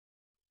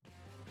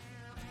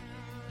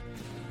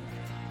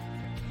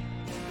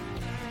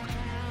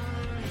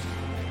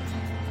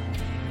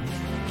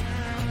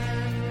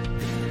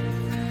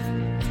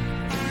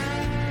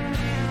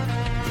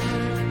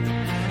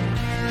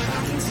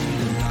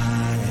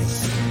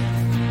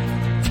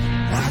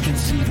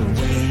see the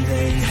way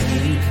they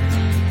hate.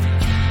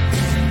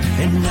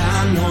 And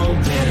I know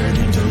better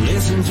than to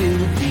listen to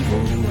the people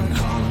who are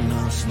calling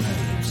us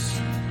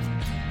slaves.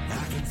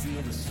 I can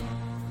feel the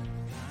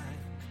sunlight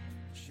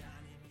shining.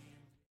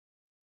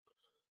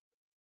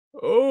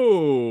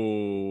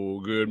 Oh,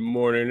 good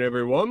morning,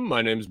 everyone.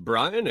 My name's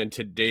Brian, and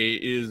today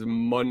is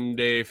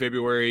Monday,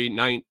 February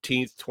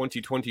 19th,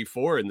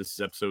 2024, and this is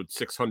episode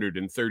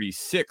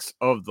 636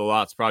 of the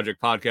Lots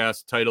Project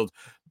podcast, titled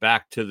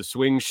Back to the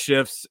Swing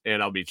Shifts,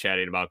 and I'll be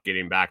chatting about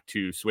getting back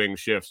to swing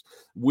shifts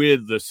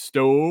with the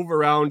stove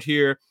around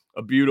here.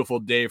 A beautiful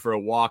day for a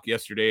walk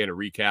yesterday and a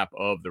recap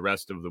of the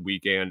rest of the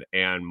weekend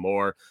and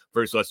more.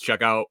 First, let's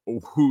check out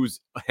who's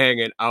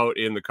hanging out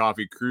in the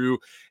coffee crew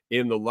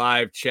in the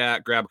live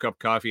chat. Grab a cup of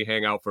coffee,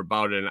 hang out for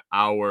about an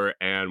hour,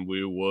 and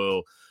we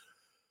will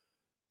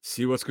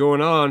see what's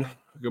going on.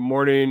 Good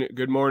morning,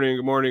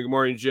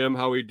 Jim.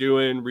 How we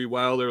doing?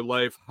 Rewilder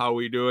Life, how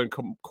we doing?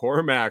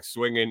 Cormac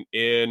swinging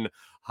in.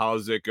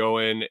 How's it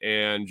going?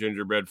 And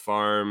Gingerbread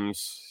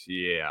Farms,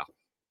 yeah.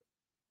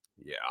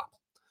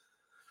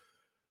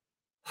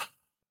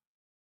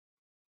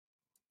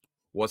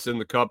 What's in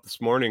the cup this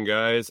morning,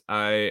 guys?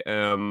 I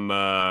am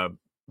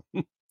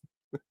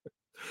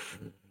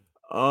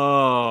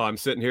I'm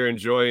sitting here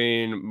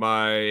enjoying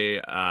my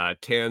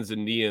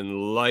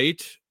Tanzanian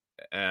Light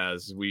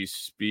as we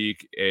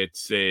speak.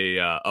 It's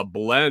a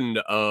blend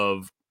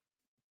of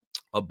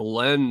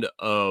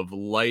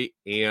light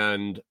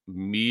and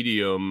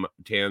medium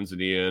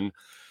Tanzanian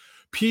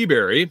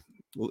peaberry.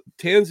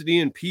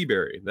 Tanzanian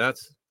peaberry.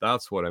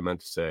 That's what I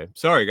meant to say.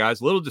 Sorry, guys,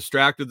 a little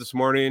distracted this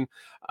morning.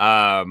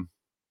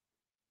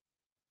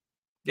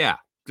 Yeah,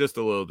 just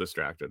a little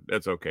distracted.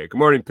 That's okay. Good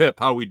morning, Pip.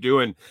 How we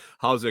doing?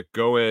 How's it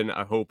going?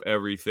 I hope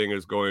everything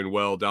is going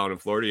well down in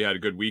Florida. You had a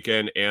good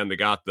weekend, and they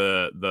got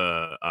the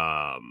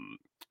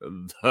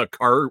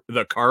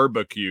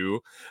carbecue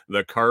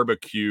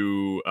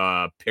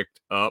picked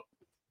up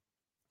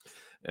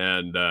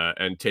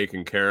and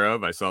taken care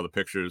of. I saw the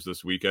pictures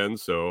this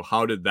weekend. So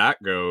how did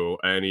that go?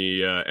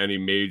 Any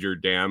major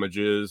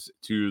damages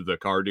to the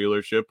car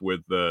dealership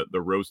with the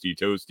roasty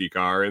toasty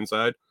car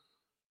inside?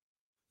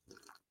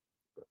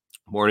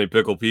 Morning,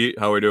 Pickle Pete.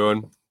 How we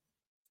doing?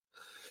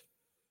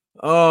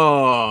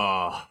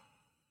 Oh,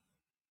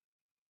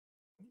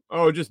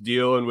 just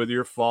dealing with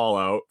your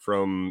fallout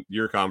from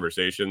your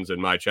conversations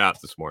in my chat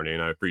this morning.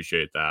 I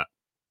appreciate that.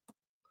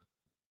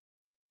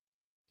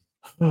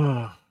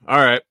 All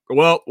right.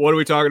 Well, what are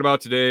we talking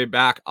about today?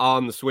 Back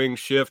on the swing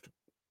shift.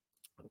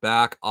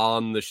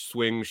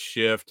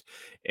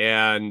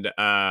 And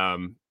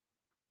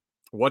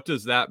what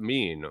does that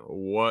mean?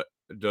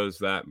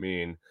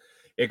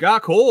 It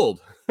got cold.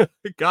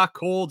 It got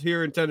cold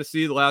here in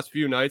Tennessee the last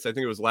few nights. I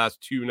think it was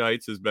last 2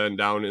 nights has been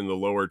down in the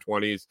lower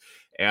 20s.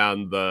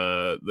 And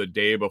the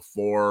day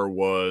before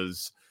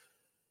was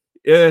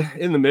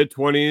in the mid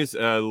 20s,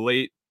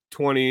 late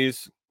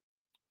 20s.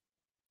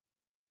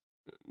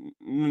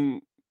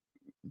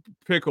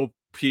 Pickle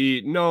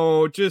Pete,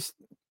 no, just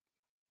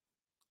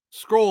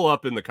scroll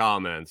up in the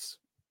comments.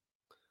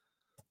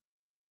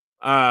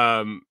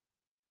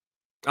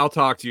 I'll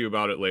talk to you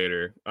about it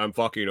later. I'm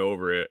fucking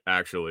over it,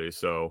 actually.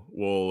 So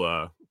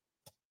we'll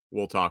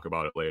talk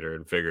about it later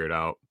and figure it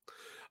out.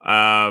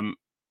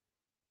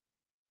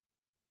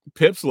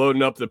 Pip's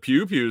loading up the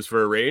pews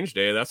for a range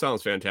day. That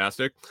sounds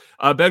fantastic.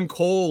 Been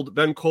cold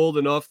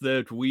enough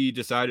that we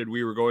decided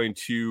we were going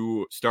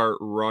to start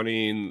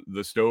running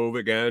the stove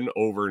again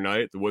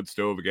overnight, the wood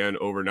stove again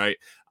overnight,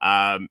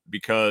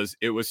 because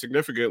it was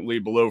significantly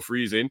below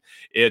freezing.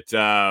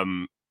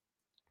 James,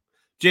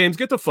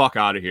 get the fuck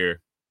out of here.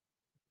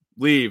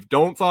 Leave.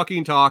 Don't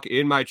fucking talk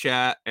in my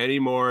chat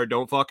anymore.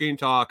 Don't fucking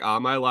talk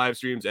on my live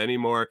streams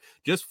anymore.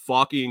 Just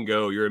fucking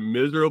go. You're a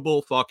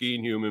miserable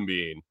fucking human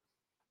being.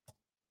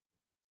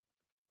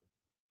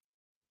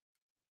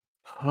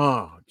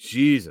 Oh,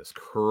 Jesus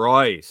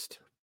Christ.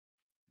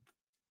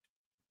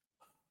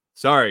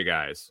 Sorry,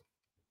 guys.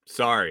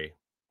 Sorry.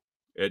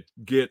 It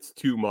gets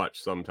too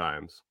much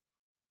sometimes.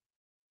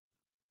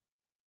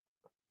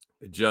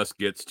 It just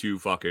gets too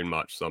fucking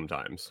much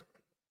sometimes.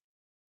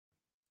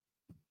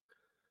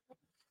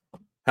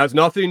 Has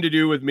nothing to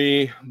do with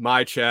me,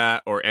 my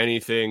chat, or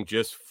anything.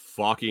 Just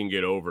fucking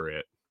get over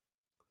it.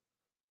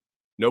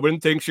 Nobody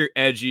thinks you're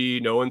edgy.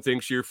 No one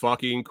thinks you're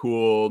fucking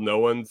cool.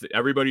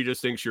 Everybody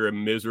just thinks you're a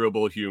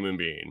miserable human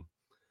being.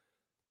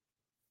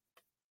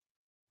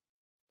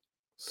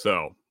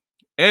 So,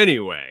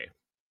 anyway.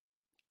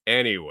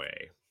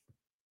 It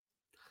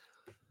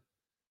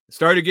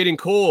started getting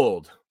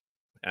cold.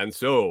 And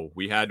so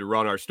we had to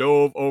run our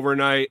stove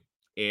overnight.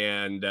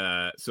 And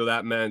so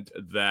that meant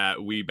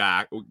that we're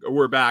back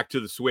to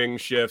the swing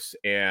shifts,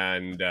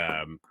 and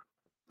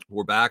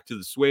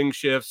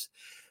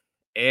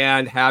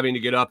and having to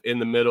get up in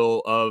the middle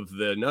of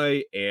the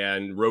night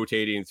and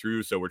rotating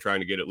through. So we're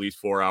trying to get at least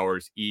 4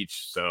 hours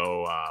each.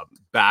 So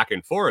back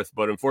and forth.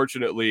 But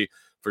unfortunately,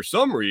 for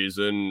some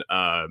reason,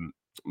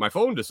 my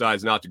phone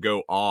decides not to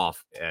go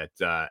off at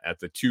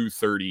the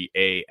 2:30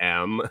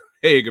 a.m.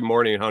 Hey, good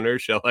morning, Hunter.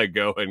 Shall I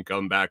go and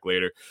come back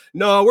later?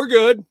 No, we're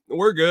good.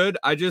 We're good.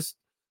 I just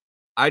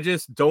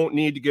don't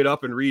need to get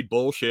up and read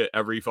bullshit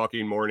every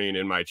fucking morning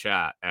in my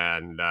chat.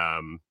 And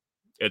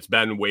it's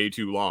been way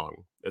too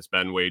long. It's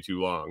been way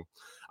too long.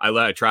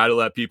 I try to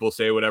let people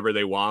say whatever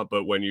they want,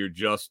 but when you're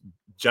just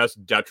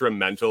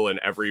detrimental in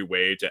every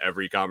way to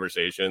every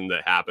conversation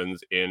that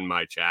happens in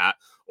my chat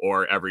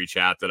or every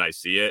chat that I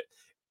see it,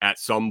 at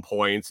some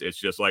points it's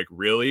just like,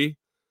 really?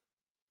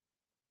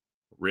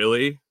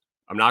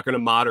 I'm not going to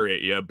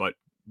moderate you, but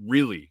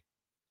really,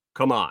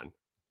 come on.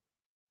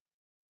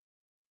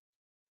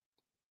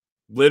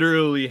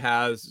 Literally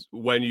has,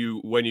 when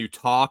you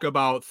talk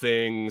about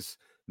things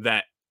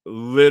that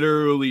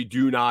literally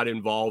do not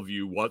involve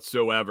you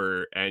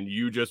whatsoever and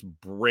you just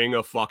bring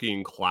a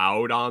fucking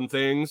cloud on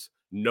things,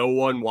 no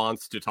one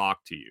wants to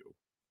talk to you.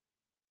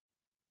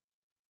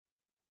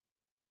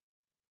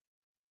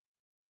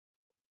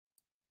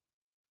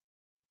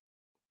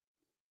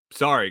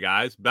 Sorry,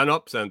 guys. Been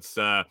up since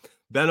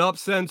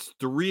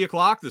 3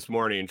 o'clock this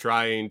morning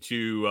trying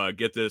to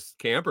get this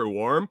camper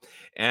warm,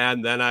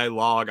 and then I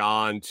log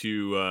on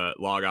to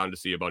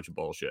see a bunch of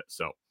bullshit.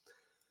 So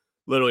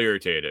little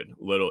irritated.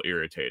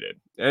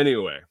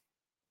 Anyway,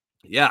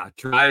 yeah,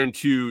 trying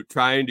to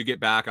get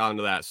back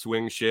onto that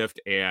swing shift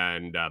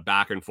and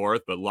back and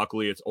forth, but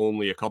luckily it's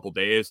only a couple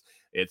days.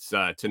 It's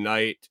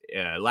tonight,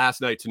 last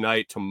night,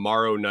 tonight,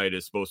 tomorrow night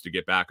is supposed to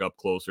get back up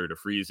closer to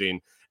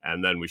freezing,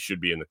 and then we should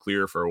be in the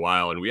clear for a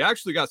while. And we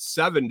actually got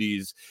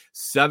 70s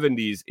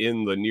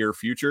in the near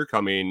future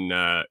coming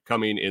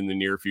in the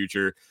near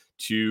future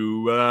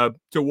to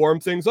warm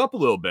things up a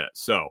little bit.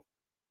 So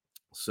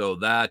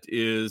that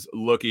is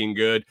looking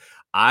good.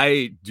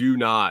 I do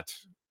not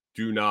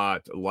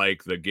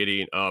like the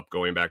getting up,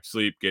 going back to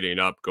sleep, getting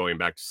up, going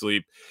back to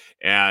sleep.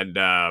 And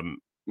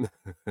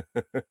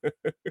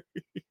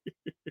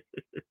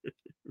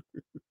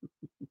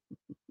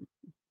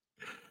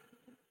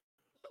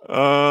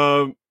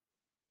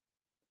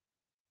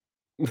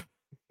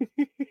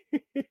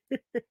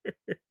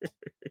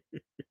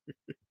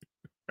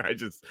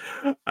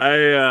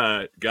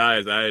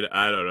guys,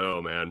 I don't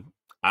know, man.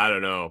 I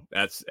don't know.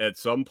 That's at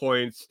some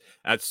point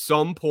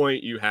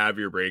you have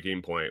your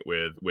breaking point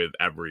with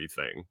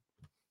everything.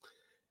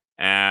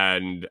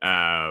 And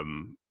I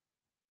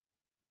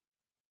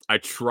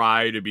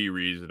try to be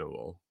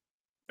reasonable.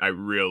 I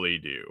really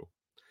do.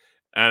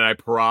 And I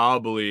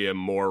probably am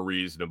more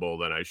reasonable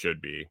than I should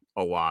be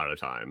a lot of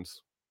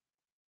times.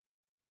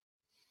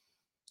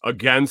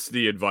 Against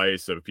the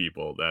advice of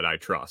people that I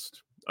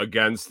trust.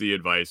 Against the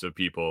advice of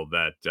people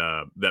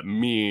that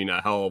mean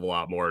a hell of a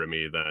lot more to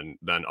me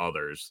than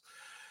others.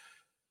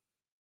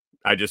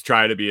 I just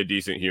try to be a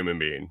decent human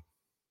being.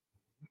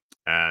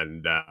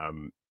 And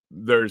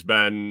there's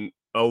been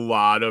a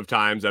lot of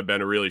times I've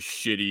been a really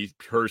shitty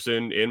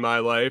person in my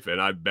life,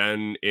 and I've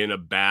been in a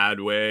bad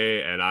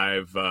way, and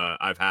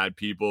I've had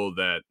people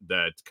that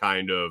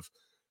kind of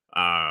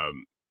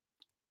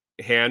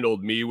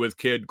handled me with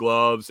kid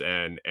gloves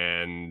and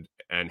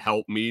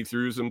helped me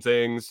through some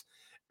things.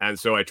 And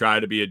so I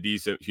try to be a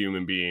decent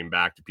human being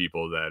back to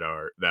people that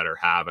are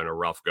having a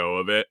rough go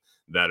of it,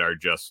 that are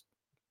just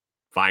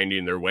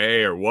finding their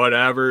way or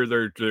whatever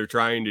they're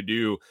trying to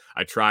do.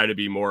 I try to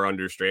be more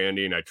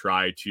understanding. I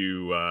try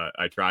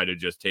to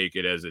just take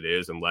it as it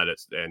is and let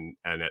it, and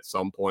at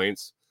some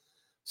points,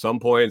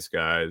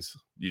 guys,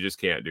 you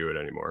just can't do it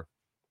anymore.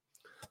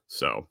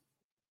 So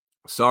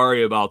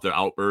sorry about the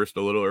outburst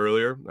a little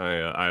earlier.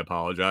 I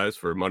apologize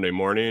for Monday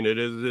morning. It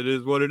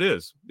is what it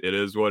is. It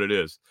is what it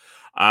is.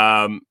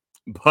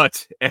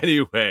 But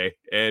anyway,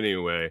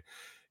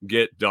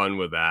 get done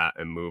with that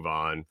and move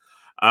on.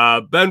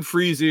 Been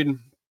freezing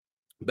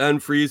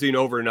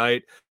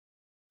overnight.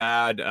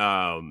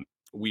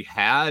 We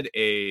had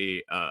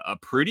a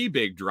pretty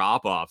big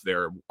drop off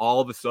there. All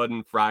of a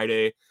sudden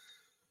Friday,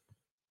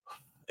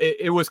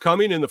 it was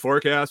coming in the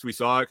forecast. We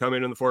saw it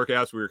coming in the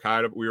forecast. We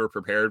were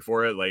prepared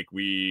for it. Like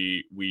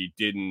we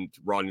didn't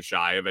run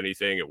shy of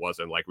anything. It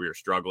wasn't like we were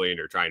struggling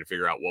or trying to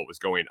figure out what was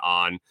going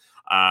on.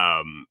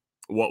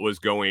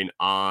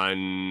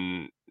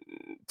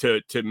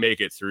 To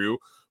make it through.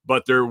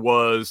 But there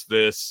was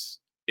this,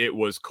 it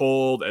was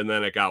cold and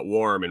then it got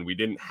warm, and we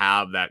didn't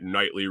have that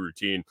nightly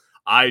routine.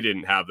 I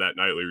didn't have that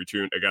nightly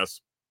routine, I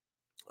guess,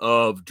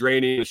 of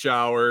draining the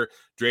shower,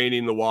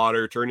 draining the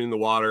water, turning the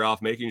water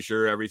off, making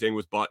sure everything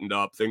was buttoned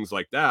up, things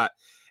like that.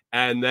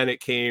 And then it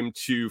came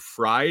to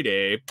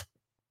Friday,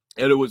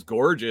 and it was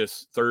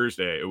gorgeous.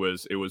 Thursday, it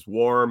was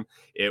warm,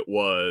 it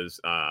was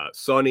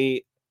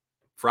sunny.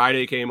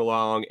 Friday came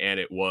along, and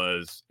it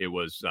was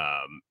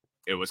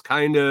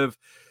kind of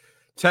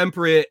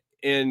temperate,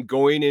 and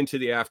going into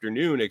the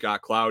afternoon it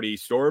got cloudy.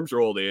 Storms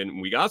rolled in,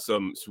 and we got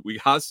some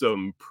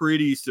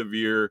pretty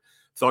severe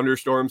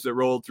thunderstorms that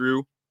rolled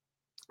through.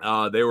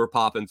 They were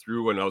popping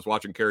through when I was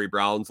watching Carrie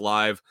Brown's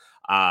live.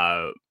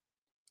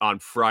 on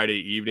Friday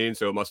evening,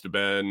 so it must have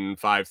been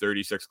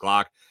 5:30, 6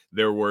 o'clock.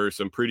 There were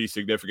some pretty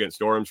significant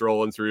storms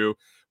rolling through.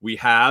 We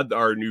had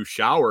our new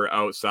shower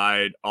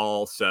outside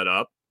all set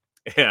up,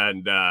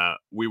 and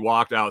we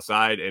walked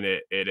outside, and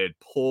it had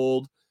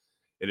pulled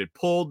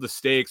the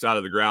stakes out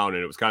of the ground,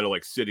 and it was kind of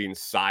like sitting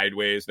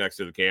sideways next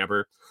to the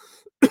camper,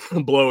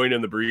 blowing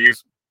in the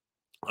breeze.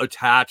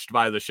 Attached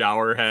by the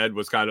shower head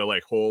was kind of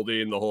like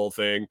holding the whole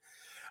thing.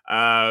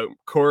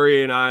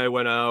 Corey and I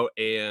went out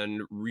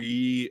and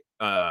we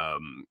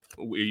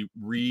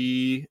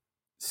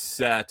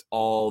reset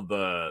all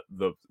the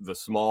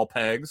small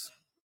pegs,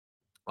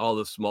 all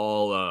the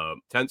small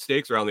tent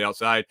stakes around the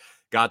outside,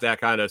 got that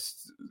kind of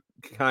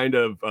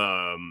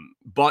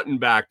buttoned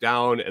back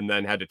down, and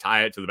then had to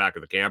tie it to the back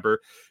of the camper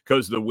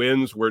because the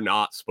winds were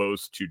not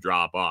supposed to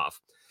drop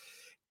off.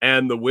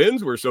 And the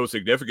winds were so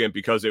significant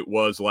because it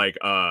was like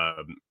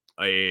a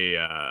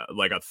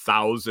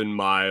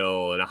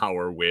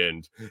 1,000-mile-an-hour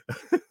wind.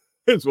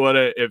 Is what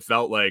it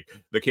felt like.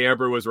 The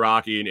camper was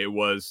rocking. It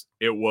was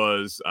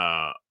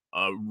a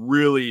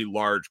really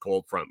large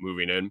cold front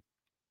moving in,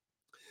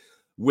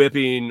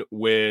 whipping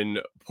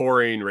wind,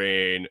 pouring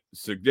rain,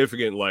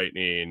 significant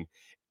lightning,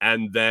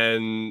 and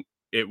then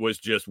it was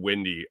just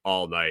windy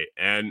all night.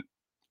 And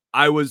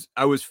I was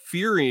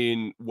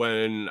fearing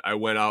when I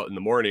went out in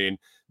the morning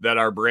that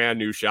our brand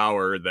new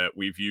shower that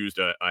we've used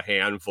a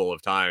handful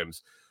of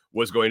times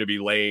was going to be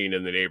laying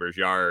in the neighbor's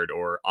yard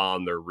or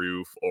on their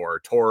roof or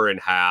tore in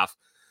half.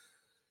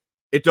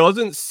 It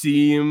doesn't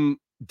seem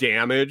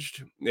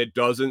damaged.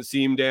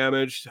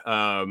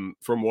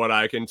 From what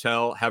I can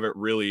tell. Haven't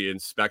really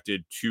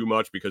inspected too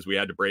much because we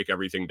had to break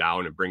everything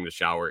down and bring the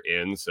shower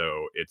in.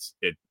 So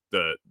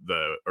the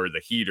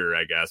heater,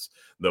 I guess,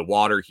 the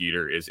water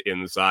heater is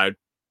inside.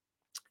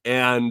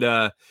 And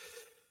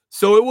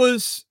so it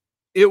was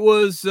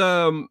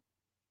a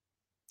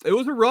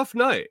rough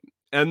night.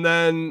 And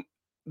then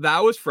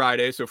that was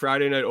Friday. So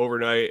Friday night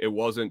overnight, it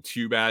wasn't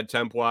too bad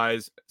temp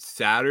wise.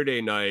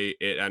 Saturday night,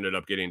 it ended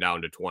up getting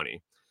down to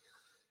 20.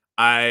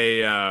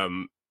 Like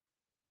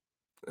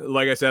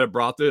I said, I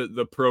brought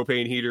the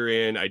propane heater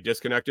in. I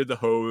disconnected the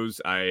hose.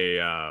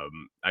 I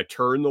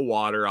turned the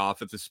water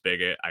off at the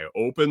spigot. I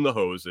opened the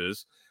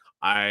hoses.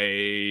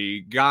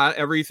 I got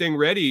everything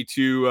ready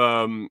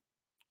to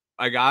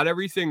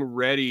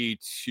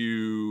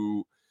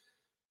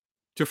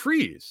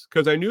freeze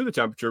because I knew the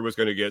temperature was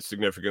going to get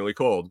significantly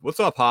cold. What's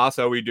up, Haas?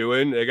 How we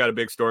doing? They got a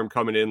big storm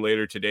coming in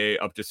later today,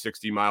 up to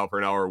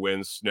 60-mile-per-hour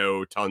winds,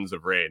 snow, tons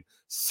of rain.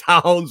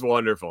 Sounds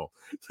wonderful.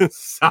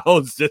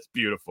 Sounds just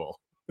beautiful.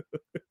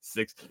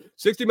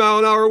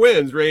 60-mile-an-hour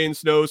winds, rain,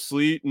 snow,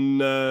 sleet,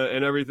 and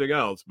everything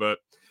else. But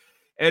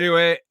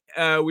anyway,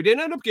 we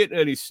didn't end up getting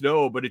any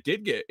snow, but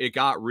it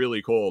got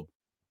really cold.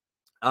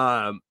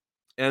 And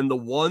the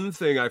one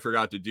thing I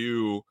forgot to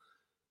do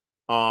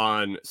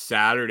on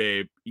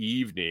Saturday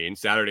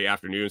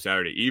afternoon,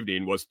 Saturday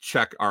evening was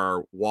check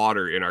our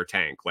water in our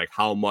tank, like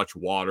how much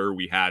water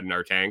we had in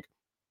our tank.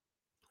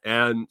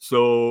 And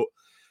so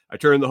I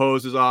turned the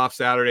hoses off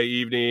Saturday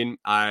evening.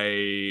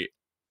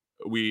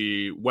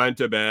 We went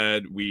to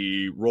bed.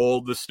 We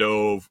rolled the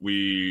stove.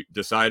 We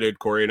decided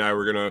Corey and I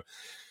were going to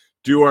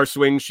do our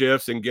swing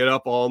shifts and get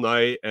up all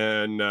night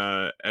and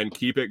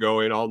keep it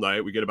going all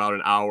night. We get about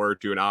 2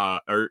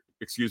 to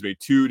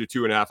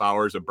 2.5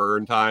 hours of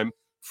burn time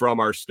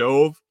from our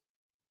stove.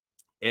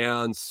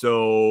 And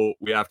so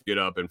we have to get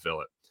up and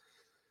fill it.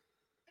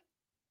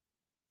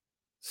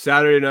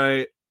 Saturday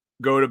night,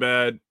 go to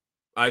bed.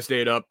 I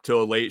stayed up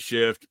till a late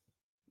shift,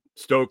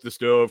 stoked the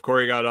stove.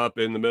 Corey got up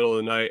in the middle of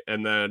the night,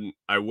 and then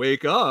I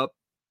wake up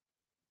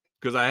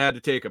because I had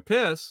to take a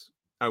piss.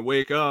 I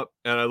wake up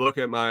and I look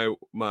at my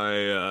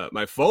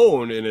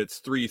phone and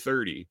it's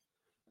 3:30.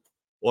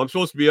 Well, I'm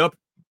supposed to be up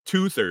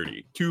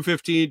 2:30,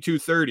 2:15,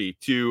 2:30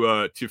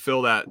 to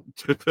fill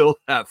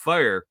that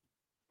fire.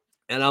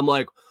 And I'm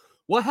like,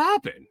 what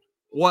happened?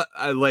 What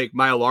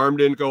my alarm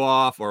didn't go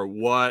off or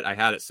what? I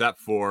had it set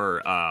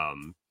for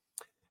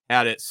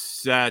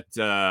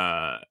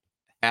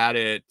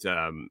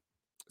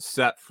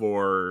set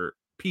for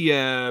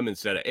PM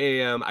instead of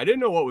AM. I didn't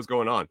know what was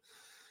going on.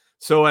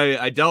 So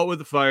I dealt with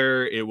the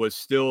fire. There were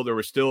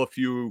still a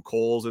few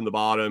coals in the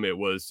bottom. It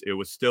was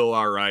still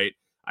all right.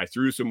 I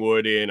threw some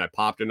wood in. I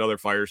popped another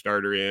fire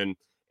starter in,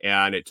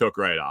 and it took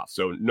right off.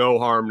 So no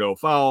harm, no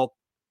foul.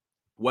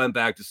 Went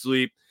back to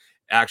sleep.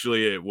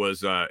 Actually, it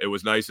was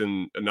nice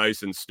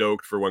and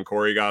stoked for when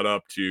Corey got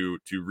up to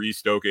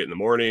restoke it in the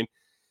morning.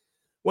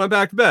 Went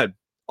back to bed.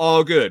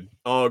 All good.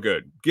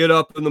 Get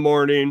up in the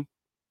morning.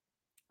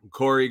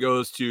 Corey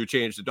goes to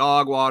change the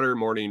dog water,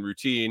 morning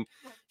routine.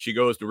 She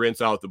goes to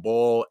rinse out the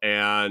bowl,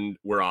 and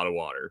we're out of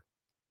water.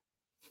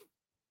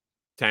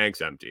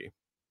 Tank's empty.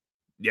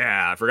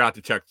 Yeah, I forgot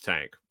to check the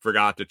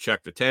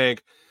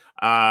tank.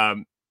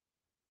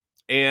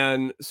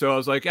 And so I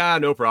was like,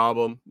 no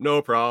problem.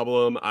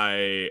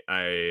 I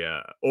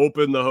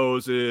opened the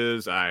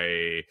hoses.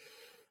 I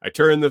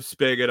turned the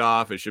spigot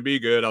off. It should be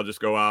good. I'll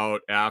just go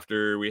out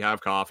after we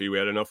have coffee. We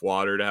had enough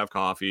water to have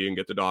coffee and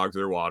get the dogs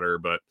their water,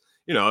 but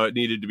it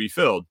needed to be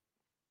filled.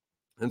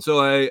 And so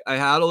I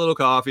had a little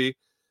coffee.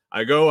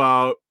 I go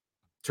out,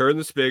 turn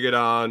the spigot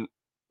on,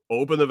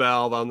 open the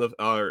valve on the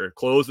or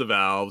close the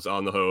valves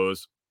on the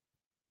hose,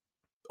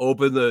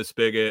 open the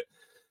spigot,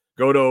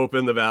 go to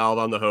open the valve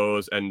on the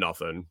hose, and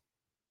nothing.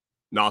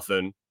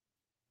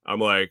 I'm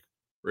like,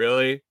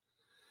 really?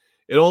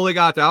 It only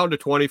got down to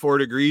 24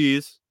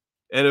 degrees,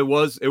 and it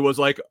was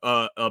like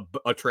a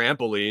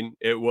trampoline.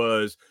 It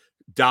was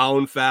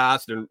down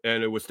fast, and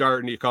it was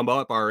starting to come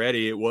up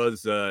already. It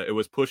was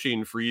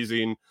pushing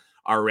freezing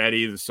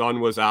already. The sun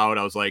was out.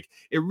 I was like,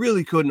 it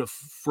really couldn't have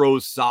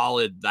froze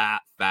solid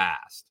that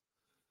fast.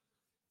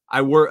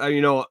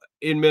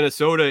 In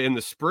Minnesota in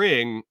the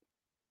spring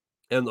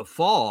and the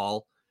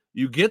fall,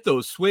 you get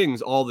those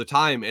swings all the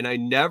time, and I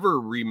never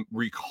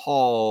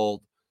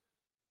recalled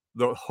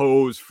the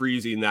hose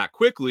freezing that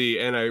quickly.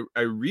 And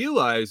I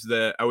realized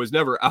that I was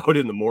never out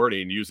in the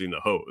morning using the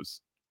hose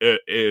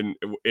in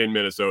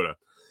Minnesota.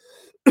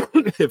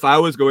 If I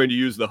was going to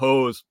use the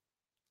hose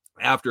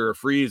after a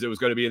freeze, it was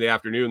going to be in the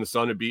afternoon. The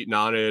sun had beaten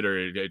on it, or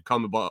it had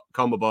come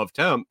above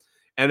temp,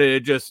 and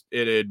it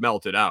had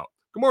melted out.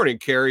 Good morning,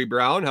 Carrie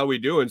Brown. How we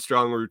doing?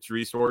 Strong Roots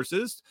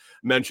Resources.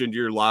 Mentioned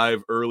your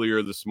live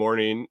earlier this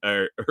morning.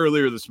 I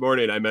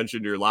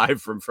mentioned your live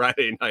from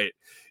Friday night.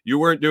 You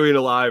weren't doing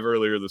a live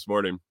earlier this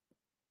morning.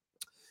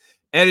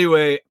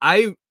 Anyway,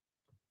 I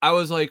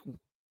was like,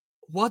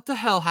 what the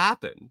hell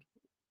happened?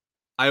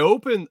 I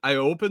opened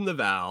the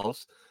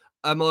valves.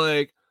 I'm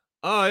like,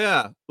 oh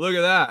yeah, look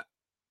at that.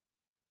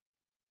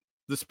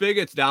 The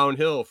spigot's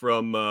downhill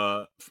from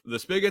the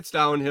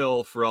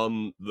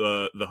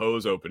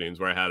hose openings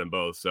where I had them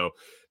both. So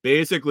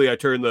basically I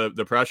turned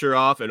the pressure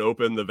off and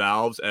opened the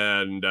valves,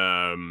 and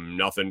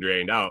nothing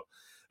drained out.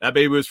 That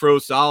baby was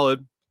froze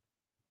solid.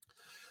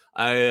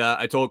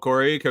 I told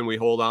Corey, can we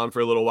hold on for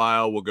a little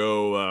while? We'll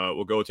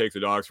go take the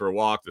dogs for a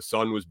walk. The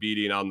sun was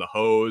beating on the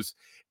hose,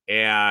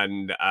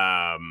 and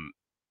I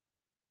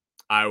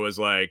was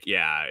like,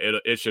 yeah,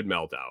 it should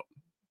melt out.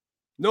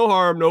 No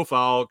harm, no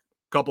foul.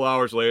 Couple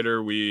hours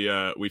later, we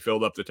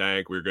filled up the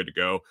tank. We were good to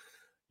go.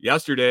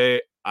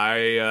 Yesterday,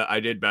 I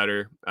did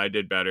better. I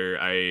did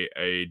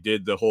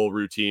the whole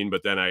routine,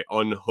 but then I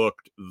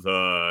unhooked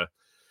the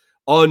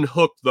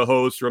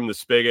hose from the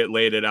spigot,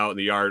 laid it out in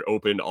the yard,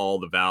 opened all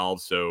the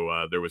valves,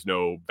 so there was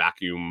no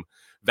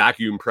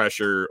vacuum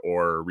pressure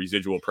or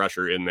residual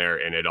pressure in there,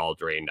 and it all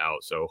drained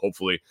out. So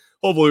hopefully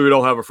we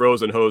don't have a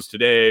frozen hose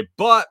today,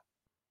 but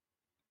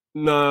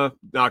no,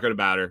 not gonna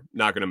matter.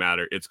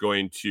 It's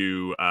going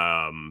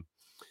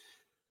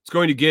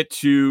to get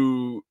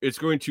to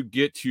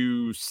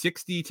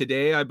 60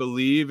 today, I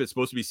believe. It's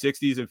supposed to be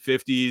 60s and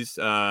 50s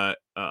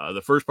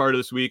the first part of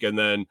this week, and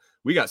then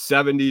we got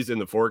 70s in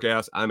the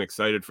forecast. I'm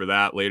excited for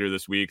that later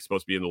this week. It's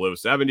supposed to be in the low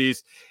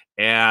 70s,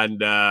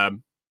 and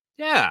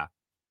yeah,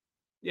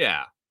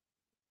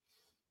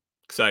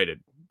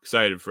 excited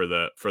for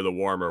the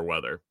warmer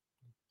weather.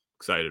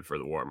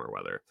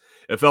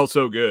 It felt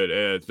so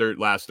good.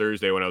 Last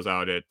Thursday when I was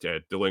out at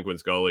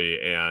Delinquent's Gully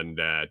and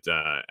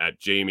at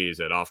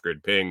Jamie's at Off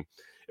Grid Ping,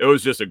 it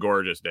was just a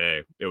gorgeous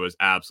day. It was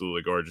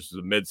absolutely gorgeous. It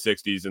was the mid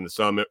 60s in the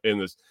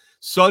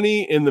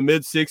sunny in the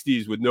mid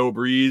 60s with no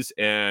breeze.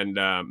 And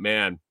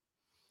man,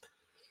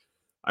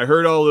 I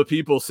heard all the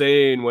people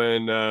saying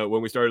when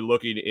we started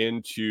looking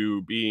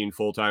into being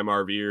full-time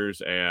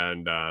RVers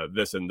and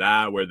this and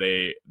that, where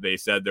they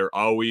said they're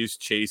always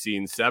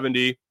chasing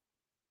 70.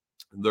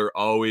 They're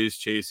always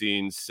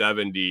chasing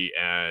 70,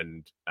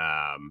 and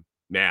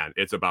man,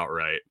 it's about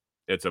right.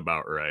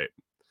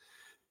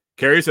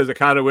 Carrie says, I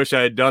kind of wish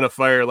I had done a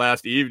fire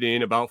last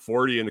evening, about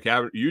 40 in the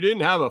cabin. You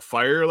didn't have a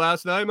fire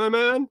last night, my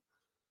man?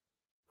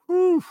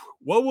 Whew.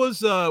 What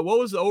was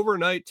the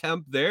overnight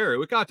temp there?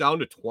 It got down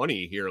to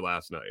 20 here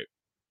last night.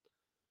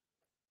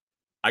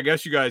 I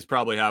guess you guys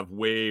probably have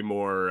way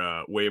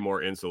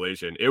more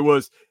insulation. It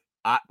was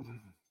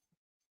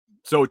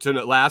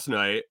last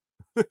night.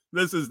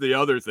 This is the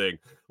other thing.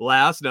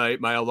 Last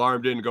night, my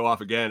alarm didn't go off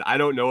again. I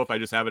don't know if I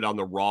just have it on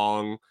the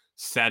wrong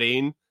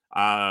setting,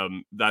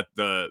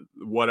 that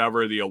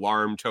whatever the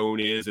alarm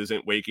tone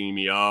isn't waking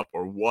me up,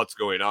 or what's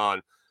going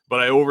on.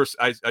 But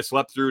I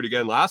slept through it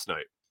again last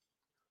night.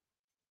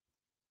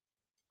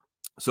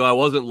 So I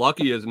wasn't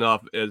lucky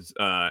enough as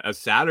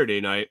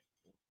Saturday night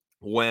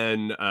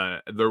when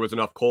there was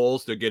enough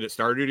coals to get it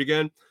started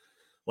again.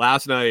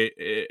 Last night,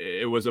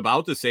 it was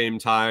about the same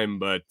time,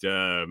 but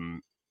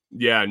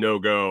yeah, no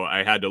go.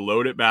 I had to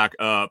load it back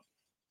up.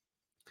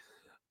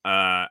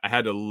 I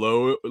had to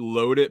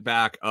load it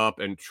back up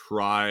and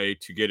try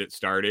to get it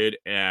started,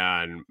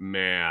 and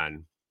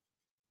man,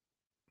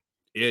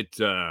 it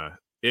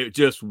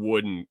just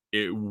wouldn't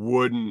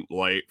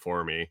light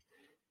for me.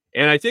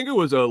 And I think it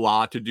was a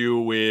lot to do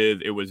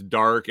with it was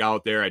dark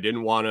out there. I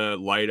didn't want to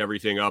light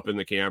everything up in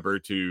the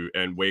camper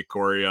and wake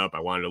Corey up. I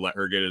wanted to let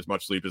her get as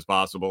much sleep as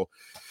possible.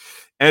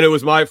 And it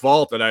was my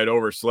fault that I had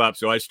overslept.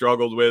 So I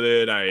struggled with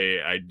it.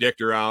 I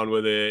dicked around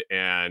with it,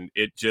 and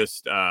it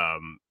just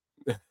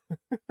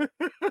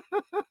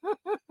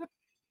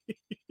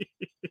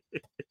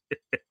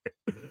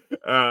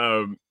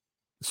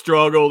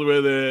struggled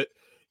with it.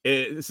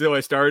 So I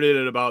started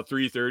at about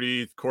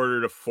 3:30,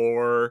 quarter to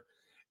 4,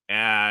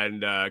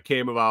 and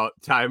came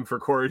about time for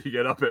Corey to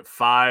get up at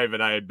 5,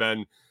 and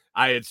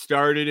I had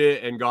started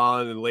it and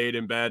gone and laid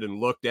in bed and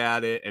looked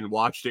at it and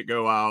watched it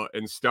go out,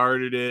 and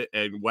started it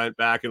and went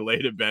back and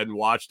laid in bed and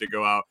watched it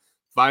go out.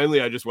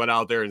 Finally, I just went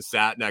out there and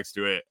sat next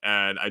to it,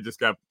 and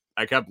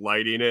I kept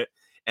lighting it.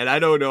 And I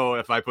don't know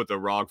if I put the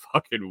wrong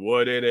fucking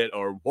wood in it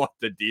or what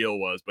the deal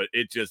was, but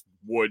it just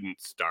wouldn't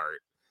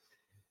start.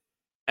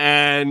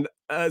 And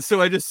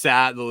so I just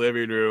sat in the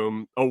living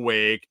room,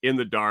 awake in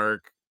the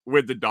dark,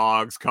 with the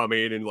dogs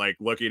coming and like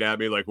looking at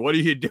me like, "What are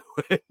you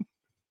doing?"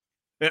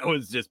 It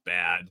was just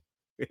bad.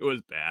 It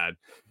was bad.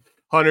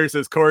 Hunter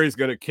says Corey's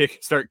gonna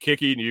start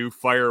kicking you.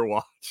 Fire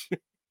watch.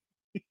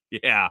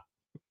 Yeah.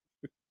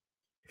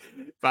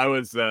 If I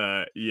was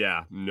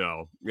yeah,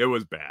 no. It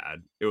was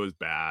bad. It was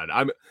bad.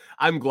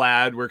 I'm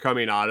glad we're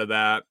coming out of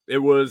that.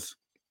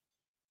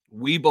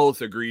 We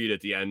both agreed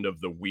at the end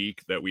of the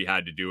week that we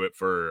had to do it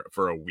for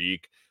a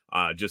week.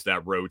 Just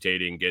that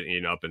rotating,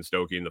 getting up and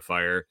stoking the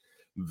fire,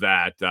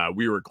 that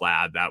we were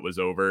glad that was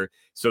over.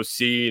 So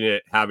seeing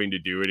it, having to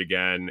do it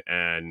again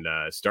and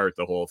start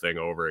the whole thing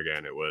over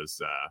again, it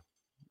was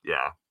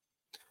yeah.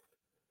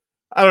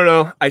 I don't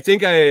know. I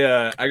think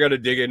I got to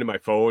dig into my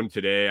phone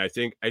today. I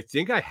think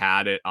I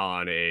had it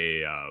on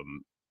a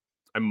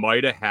I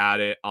might have had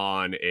it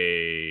on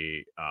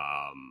a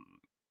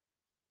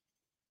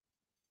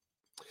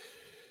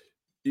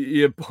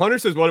yeah. Hunter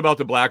says, "What about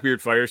the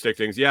Blackbeard fire stick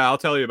things?" Yeah, I'll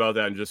tell you about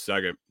that in just a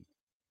second.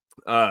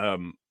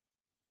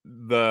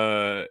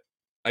 The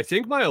I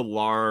think my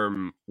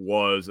alarm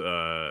was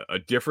a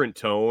different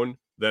tone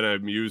than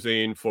I'm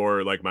using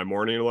for like my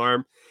morning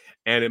alarm,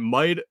 and it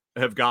might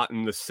have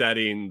gotten the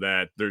setting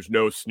that there's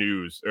no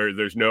snooze, or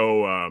there's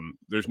no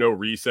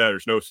reset,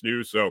 there's no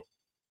snooze. So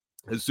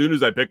as soon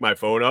as I pick my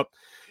phone up,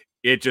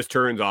 it just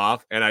turns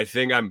off, and I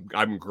think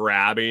I'm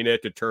grabbing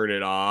it to turn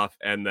it off,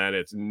 and then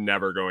it's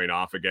never going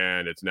off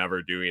again. It's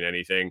never doing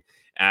anything.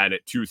 And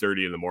at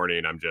 2:30 in the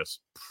morning, I'm just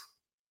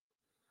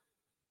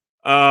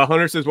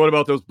Hunter says, "What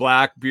about those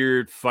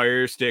Blackbeard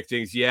fire stick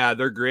things?" Yeah,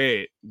 they're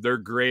great. They're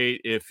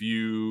great if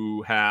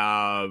you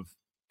have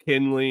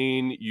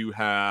kindling. You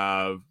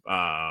have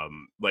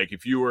like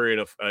if you were in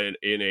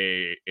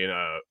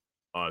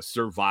a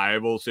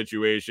survival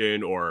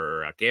situation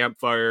or a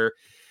campfire.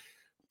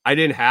 I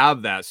didn't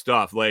have that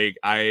stuff. Like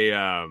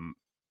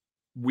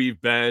we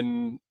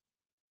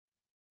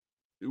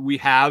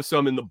have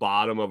some in the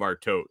bottom of our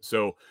tote.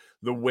 So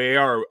the way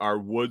our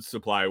wood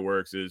supply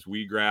works is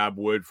we grab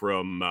wood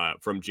from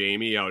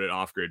Jamie out at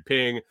Off Grid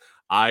Ping.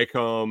 I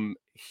come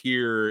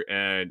here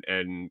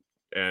and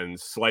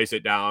slice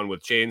it down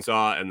with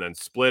chainsaw and then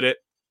split it.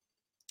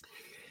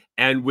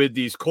 And with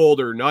these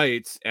colder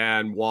nights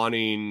and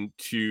wanting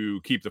to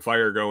keep the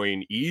fire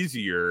going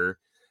easier,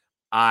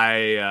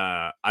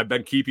 I've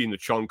been keeping the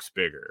chunks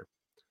bigger.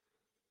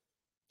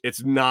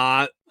 It's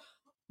not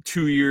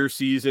 2-year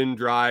season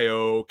dry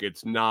oak.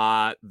 It's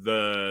not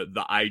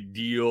the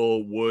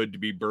ideal wood to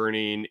be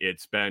burning.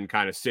 It's been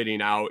kind of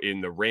sitting out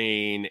in the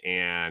rain,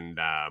 and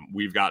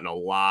we've gotten a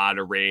lot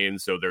of rain,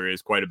 so there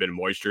is quite a bit of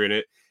moisture in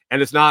it.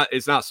 And it's not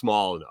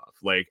small enough.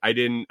 Like I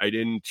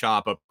didn't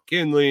chop up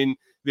kindling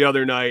the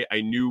other night.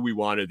 I knew we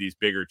wanted these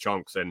bigger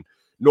chunks, and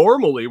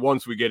normally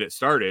once we get it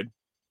started,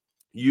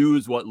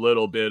 use what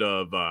little bit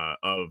of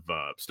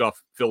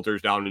stuff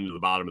filters down into the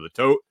bottom of the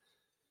tote.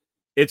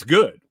 It's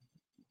good.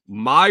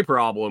 My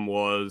problem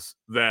was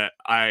that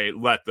I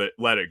let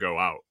it go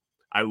out.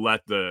 I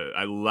let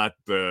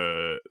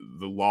the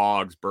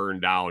logs burn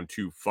down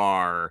too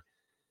far.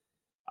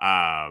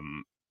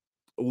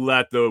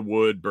 Let the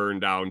wood burn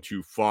down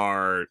too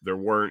far. There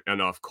weren't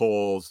enough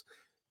coals,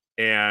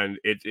 and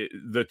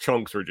the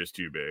chunks were just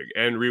too big.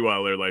 And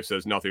Rewilder Life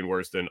says nothing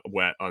worse than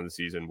wet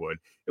unseasoned wood.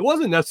 It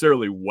wasn't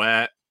necessarily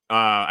wet.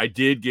 I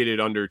did get it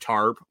under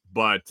tarp,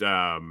 but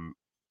I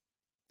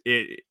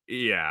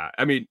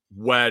mean,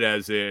 wet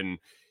as in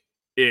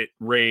it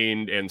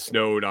rained and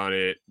snowed on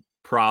it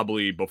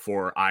probably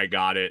before I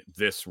got it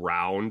this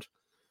round.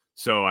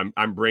 So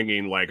I'm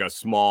bringing like a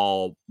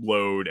small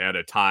load at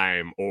a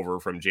time over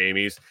from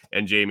Jamie's,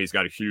 and Jamie's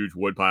got a huge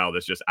wood pile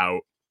that's just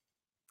out.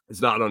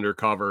 It's not under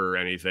cover or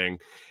anything,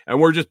 and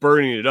we're just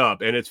burning it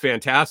up, and it's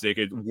fantastic.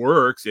 It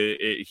works.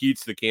 It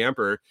heats the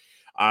camper,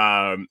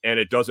 and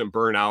it doesn't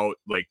burn out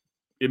like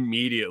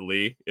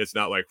immediately. It's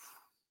not like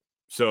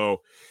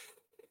so.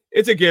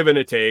 It's a give and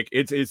a take.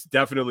 It's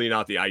definitely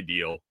not the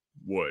ideal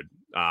wood.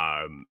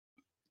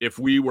 If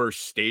we were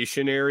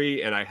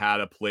stationary and I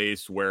had a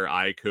place where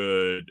I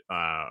could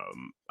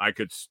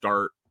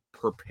start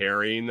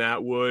preparing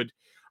that wood,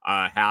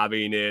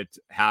 having it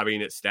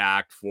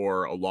stacked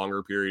for a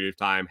longer period of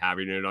time,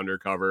 having it under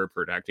cover,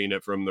 protecting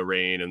it from the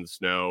rain and the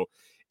snow,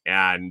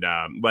 and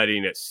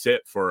letting it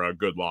sit for a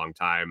good long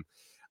time,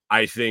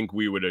 I think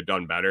we would have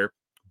done better.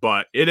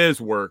 But it has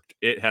worked.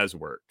 It has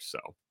worked. So.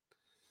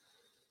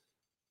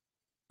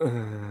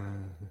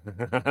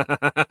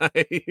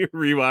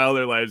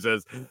 Rewilder Life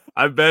says,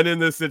 "I've been in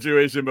this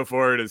situation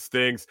before and it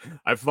stinks.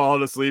 I've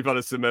fallen asleep on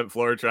a cement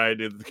floor trying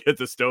to get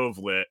the stove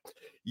lit."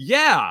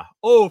 Yeah.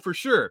 Oh, for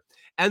sure.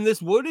 And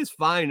this wood is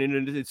fine.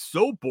 And it's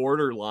so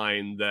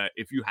borderline that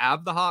if you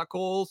have the hot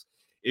coals,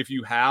 if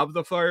you have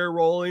the fire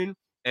rolling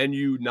and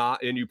you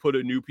put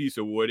a new piece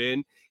of wood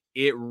in,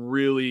 it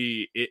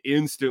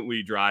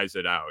instantly dries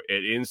it out.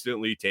 It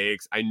instantly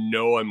takes. I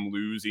know I'm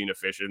losing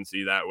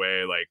efficiency that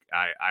way. Like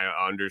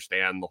I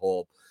understand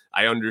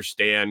I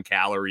understand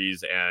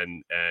calories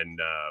and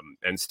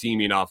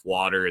steaming off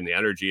water and the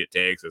energy it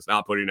takes. It's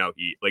not putting out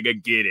heat. Like I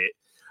get it.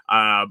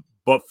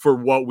 But for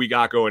what we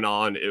got going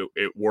on,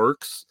 it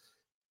works,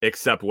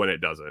 except when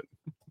it doesn't.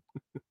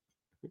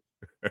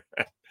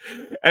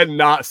 And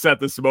not set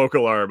the smoke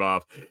alarm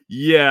off.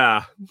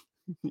 Yeah.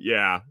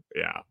 Yeah.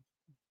 Yeah.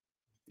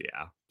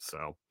 Yeah.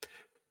 So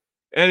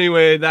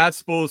anyway,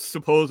 that's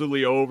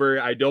supposedly over.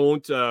 I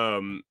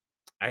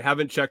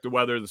haven't checked the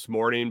weather this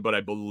morning, but I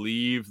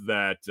believe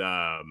that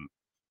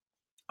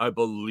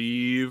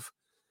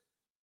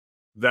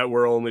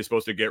we're only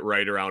supposed to get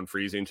right around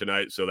freezing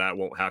tonight, so that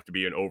won't have to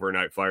be an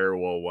overnight fire.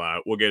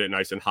 We'll get it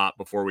nice and hot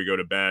before we go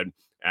to bed,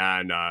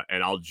 and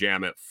I'll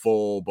jam it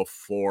full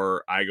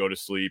before I go to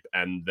sleep,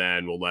 and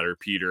then we'll let her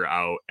peter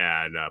out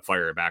and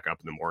fire it back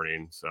up in the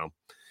morning. So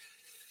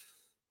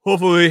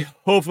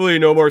hopefully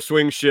no more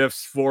swing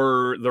shifts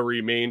for the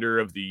remainder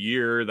of the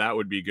year. That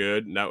would be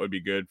good.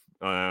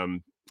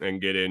 And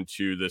get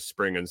into the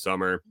spring and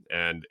summer,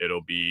 and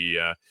it'll be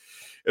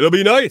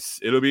nice.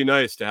 It'll be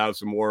nice to have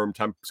some warm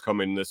temps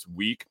coming this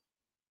week.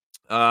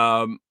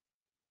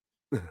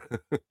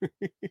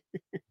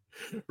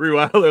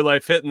 Rewilder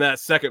life hitting that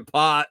second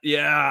pot.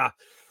 Yeah.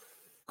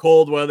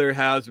 Cold weather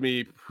has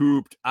me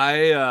pooped.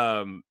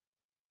 I've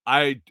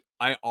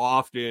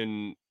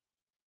been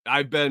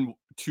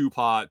two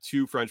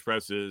French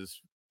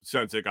presses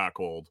since it got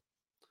cold.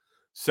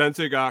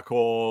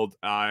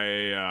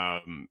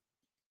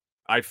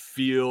 I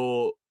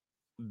feel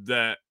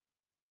that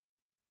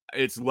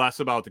it's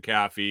less about the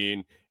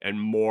caffeine and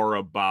more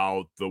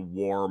about the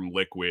warm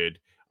liquid,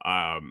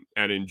 and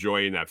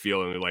enjoying that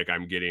feeling like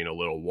I'm getting a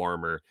little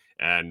warmer.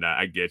 And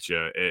I get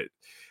you.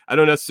 I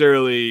don't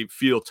necessarily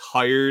feel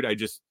tired. I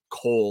just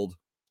cold.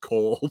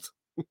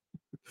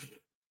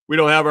 We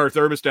don't have our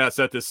thermostat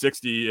set to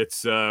 60.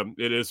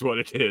 It is what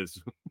it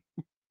is.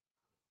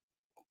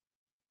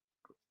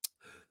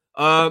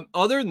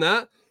 Other than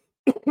that,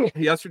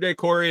 yesterday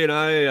Corey and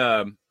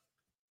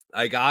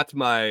I got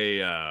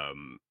my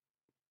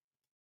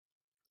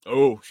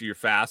oh, you're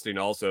fasting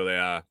also.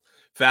 Yeah.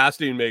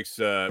 Fasting makes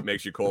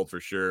you cold for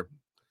sure.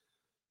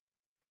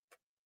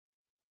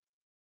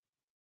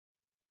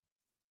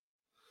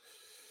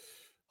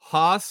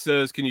 Haas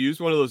says, can you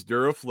use one of those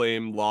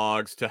Duraflame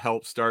logs to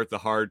help start the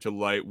hard to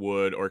light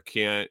wood, or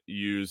can't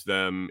use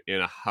them in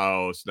a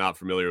house? Not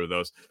familiar with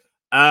those.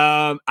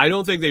 I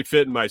don't think they'd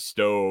fit in my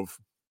stove.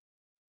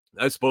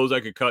 I suppose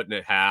I could cut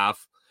in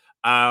half.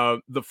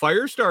 The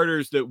fire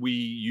starters that we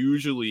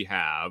usually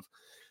have.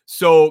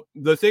 So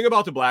the thing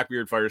about the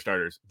Blackbeard fire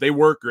starters, they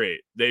work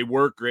great. They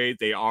work for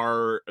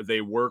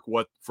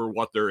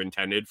what they're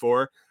intended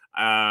for.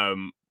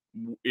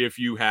 If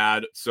you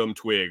had some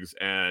twigs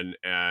and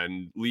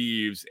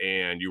leaves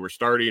and you were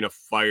starting a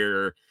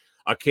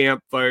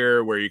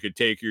campfire where you could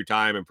take your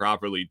time and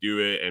properly do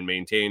it and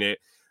maintain it.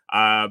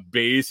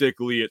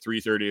 Basically at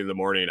 3:30 in the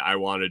morning, I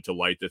wanted to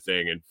light the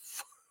thing and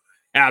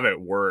have it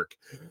work.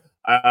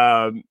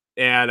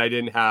 And I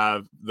didn't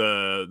have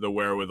the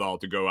wherewithal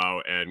to go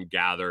out and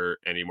gather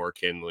any more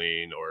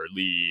kindling or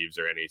leaves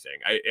or anything.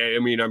 I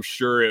mean, I'm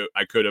sure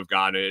I could have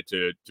gotten it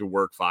to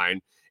work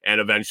fine, and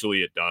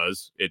eventually it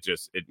does. It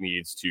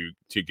needs to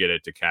get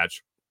it to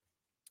catch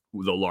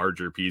the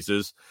larger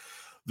pieces.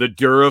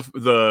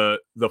 The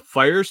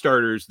fire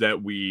starters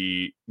that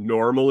we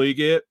normally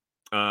get,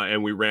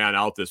 and we ran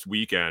out this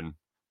weekend.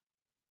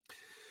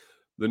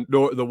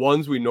 The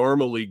ones we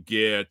normally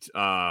get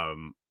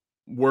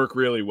work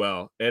really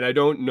well, and I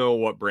don't know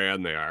what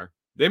brand they are.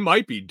 They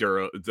might be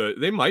Duralog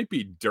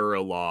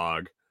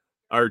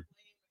or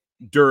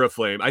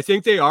Duraflame. I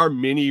think they are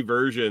mini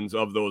versions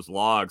of those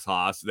logs,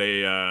 Haas.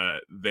 They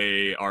are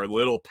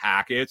little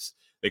packets.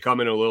 They come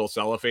in a little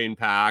cellophane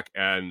pack,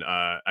 and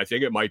I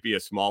think it might be a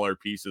smaller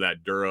piece of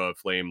that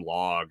Duraflame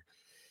log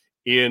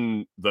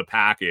in the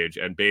package.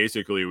 And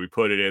basically, we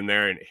put it in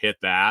there and hit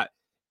that,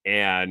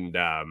 and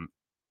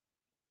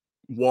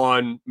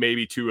one,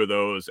 maybe two of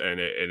those, and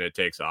it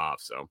takes off.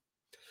 So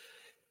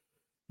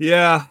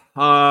yeah,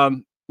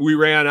 we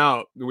ran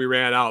out.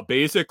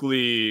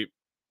 Basically,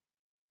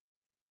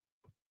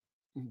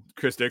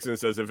 Chris Dixon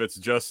says, if it's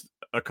just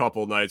a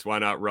couple nights, why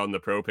not run the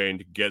propane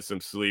to get some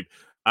sleep?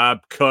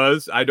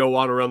 Because I don't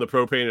want to run the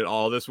propane at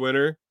all this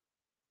winter.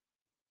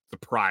 The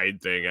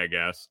pride thing, I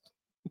guess.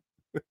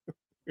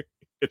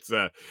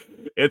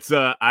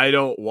 I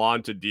don't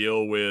want to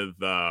deal with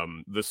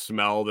the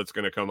smell that's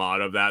going to come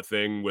out of that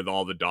thing with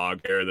all the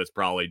dog hair that's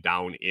probably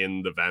down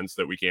in the vents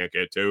that we can't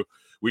get to.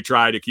 We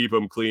try to keep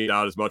them cleaned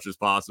out as much as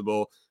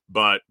possible,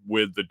 but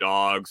with the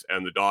dogs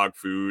and the dog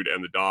food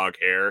and the dog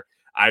hair,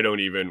 I don't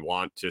even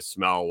want to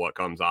smell what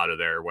comes out of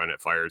there when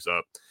it fires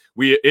up.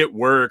 It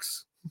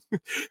works.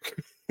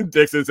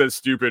 Dixon says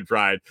stupid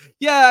pride.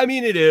 Yeah, I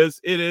mean it is.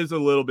 It is a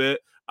little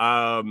bit.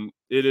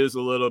 It is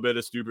a little bit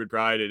of stupid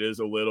pride. It is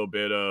a little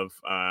bit of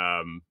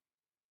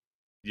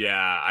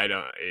yeah, I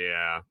don't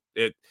yeah.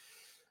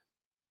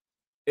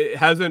 It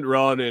hasn't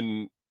run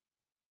in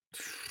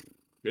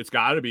it's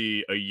got to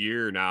be a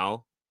year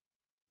now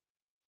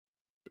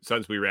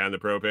since we ran the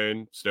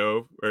propane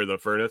stove or the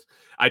furnace.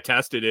 I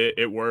tested it.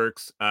 It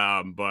works.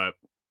 But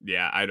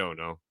yeah, I don't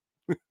know.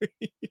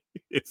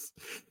 it's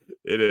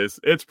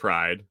it's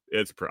pride.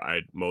 It's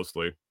pride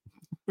mostly.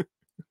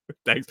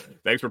 Thanks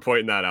for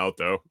pointing that out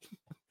though.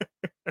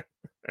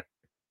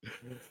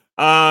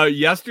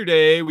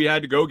 Yesterday we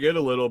had to go get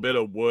a little bit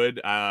of wood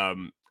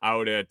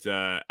out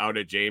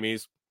at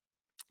Jamie's.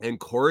 And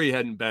Corey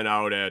hadn't been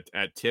out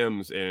at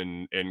Tim's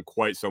in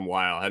quite some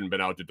while, hadn't been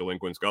out to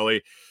Delinquent's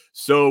Gully.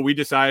 So we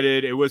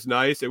decided it was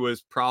nice. It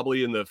was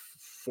probably in the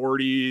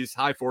 40s,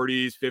 high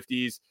 40s,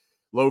 50s,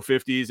 low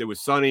 50s. It was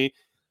sunny.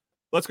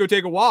 Let's go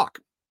take a walk.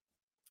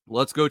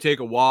 And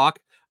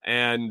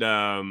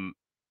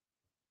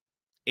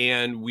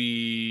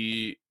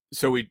we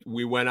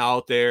went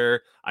out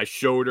there. I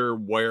showed her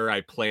where I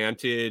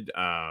planted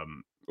all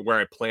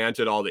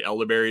the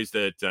elderberries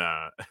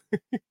that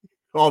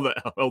all the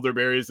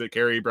elderberries that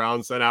Carrie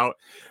Brown sent out.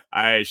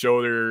 I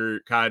showed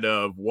her kind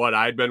of what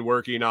I'd been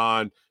working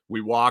on.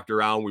 We walked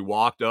around. We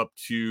walked up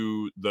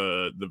to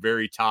the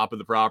very top of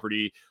the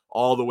property,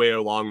 all the way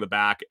along the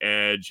back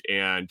edge,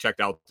 and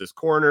checked out this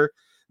corner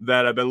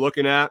that I've been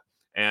looking at,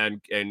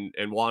 and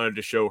wanted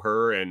to show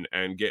her and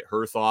get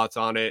her thoughts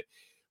on it.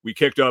 We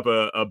kicked up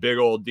a big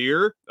old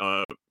deer.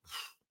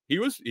 He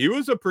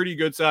was a pretty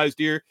good sized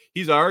deer.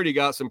 He's already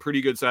got some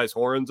pretty good sized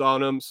horns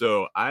on him,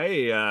 so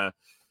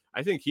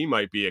I think he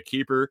might be a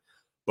keeper,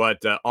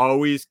 but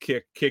always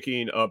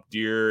kicking up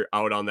deer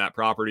out on that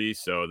property.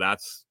 So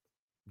that's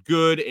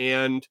good.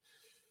 And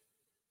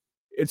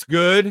it's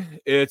good.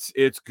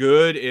 It's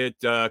good. It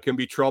can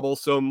be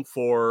troublesome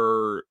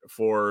for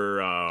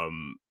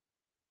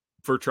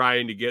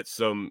trying to get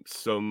some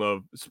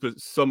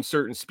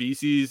certain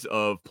species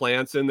of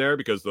plants in there,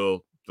 because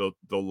they'll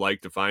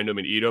like to find them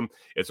and eat them.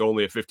 It's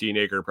only a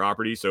 15-acre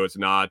property, so it's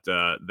not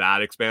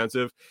that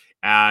expansive.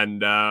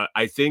 And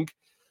I think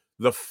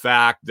the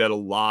fact that a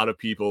lot of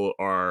people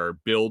are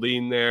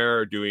building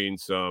there, doing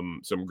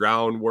some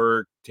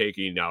groundwork,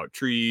 taking out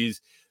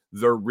trees,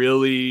 they're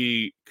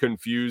really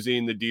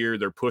confusing the deer.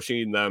 They're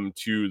pushing them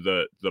to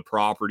the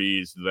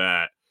properties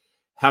that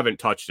haven't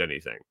touched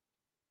anything.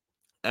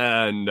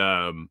 And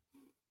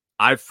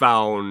I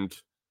found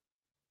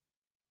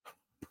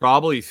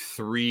probably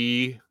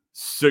 3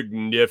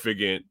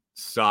 significant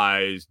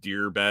size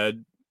deer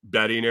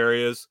bedding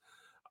areas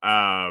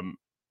on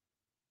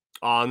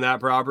that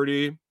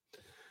property,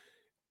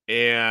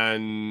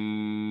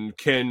 and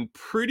can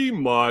pretty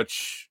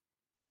much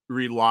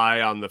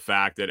rely on the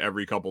fact that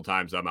every couple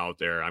times I'm out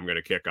there, I'm going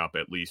to kick up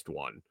at least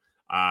one.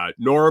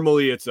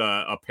 Normally it's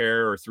a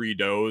pair or 3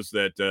 does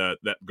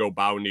that go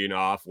bounding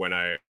off when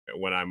I'm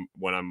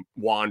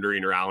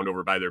wandering around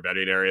over by their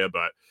bedding area,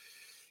 but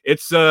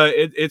it's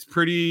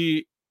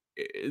pretty.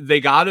 They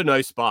got a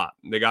nice spot.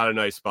 And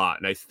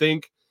I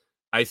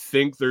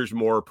think there's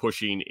more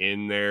pushing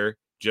in there,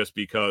 just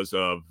because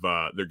of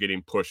they're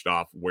getting pushed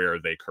off where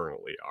they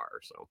currently are.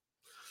 So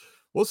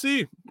we'll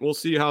see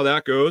how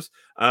that goes.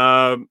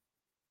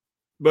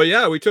 But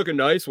yeah, we took a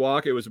nice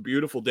walk. It was a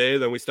beautiful day.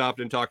 Then we stopped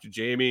and talked to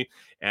Jamie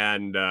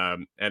and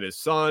his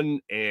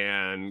son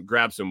and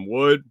grabbed some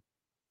wood.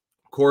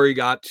 Corey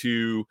got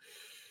to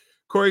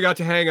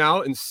hang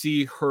out and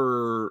see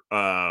her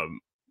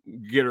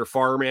get her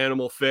farm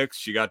animal fix.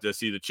 She got to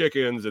see the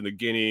chickens and the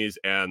guineas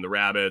and the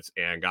rabbits,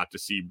 and got to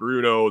see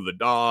Bruno the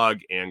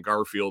dog and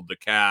Garfield the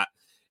cat,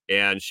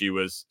 and she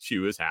was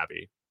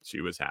happy.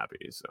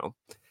 So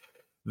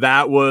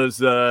that was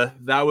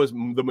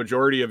the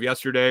majority of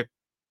yesterday.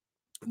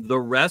 The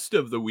rest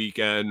of the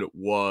weekend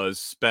was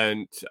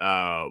spent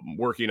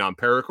working on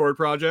paracord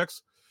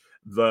projects.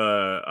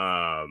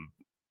 Been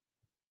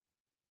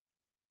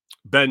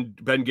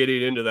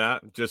getting into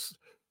that. Just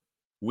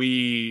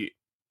we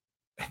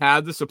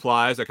had the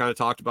supplies. I kind of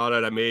talked about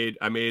it.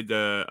 I made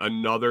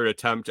another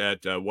attempt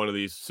at one of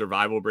these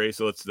survival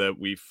bracelets that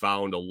we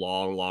found a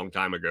long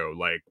time ago.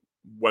 Like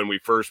when we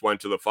first went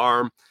to the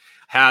farm,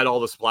 had all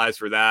the supplies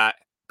for that,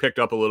 picked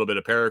up a little bit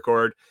of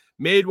paracord,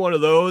 made one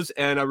of those,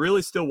 and I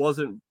really still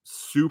wasn't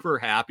super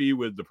happy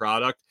with the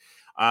product.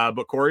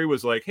 But Corey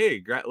was like,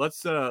 hey,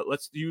 let's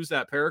use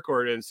that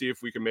paracord and see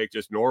if we can make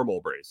just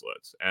normal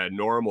bracelets and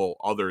normal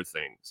other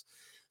things.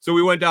 So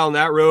we went down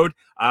that road.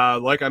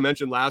 Like I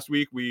mentioned last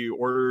week, we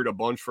ordered a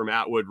bunch from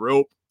Atwood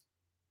Rope,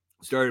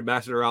 started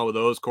messing around with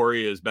those.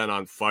 Corey has been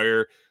on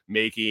fire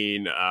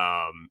making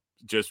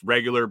just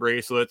regular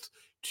bracelets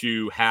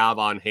to have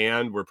on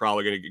hand. We're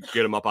probably going to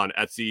get them up on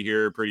Etsy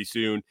here pretty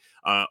soon.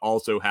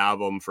 Also have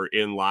them for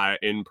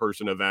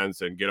in-person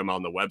events and get them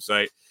on the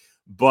website.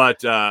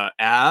 But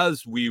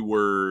as we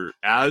were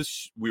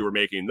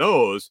making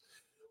those,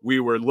 we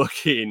were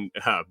looking,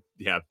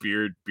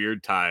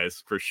 beard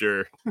ties for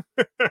sure.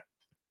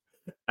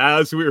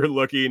 As we were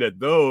looking at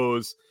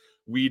those,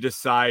 we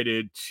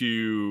decided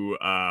to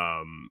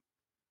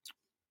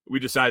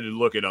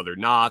look at other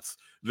knots.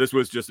 This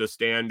was just a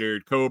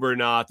standard Cobra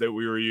knot that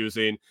we were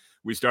using.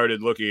 We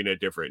started looking at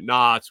different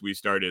knots. We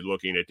started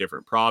looking at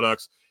different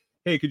products.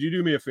 Hey, could you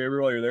do me a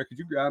favor while you're there? Could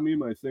you grab me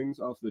my things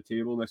off the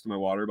table next to my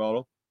water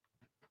bottle?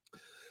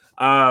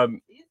 Yeah,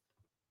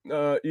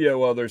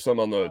 well, there's some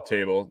on the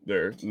table.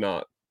 They're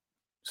not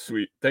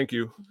sweet. Thank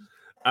you.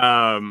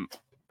 And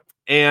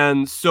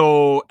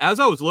so as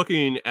I was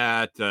looking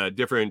at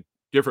different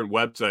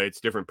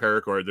websites, different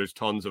paracord, there's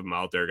tons of them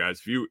out there,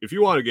 guys. If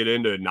you want to get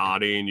into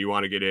knotting, you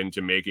want to get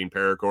into making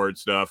paracord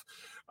stuff,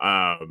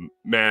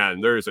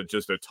 man, there's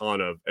just a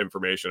ton of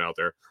information out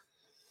there.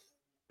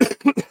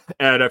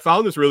 And I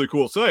found this really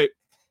cool site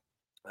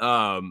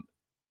on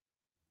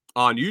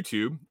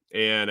YouTube,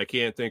 and I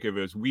can't think of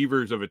it as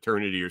Weavers of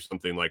Eternity or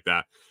something like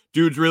that.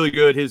 Dude's really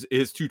good. His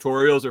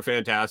tutorials are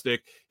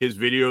fantastic. His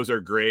videos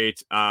are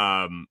great.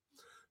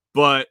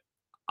 But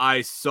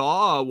I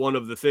saw one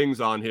of the things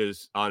on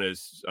his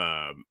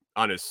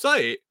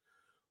site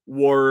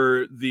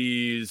were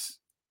these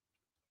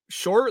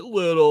short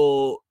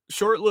little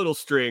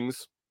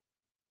strings,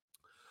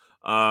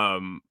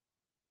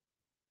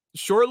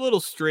 short little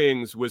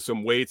strings with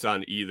some weights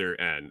on either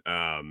end.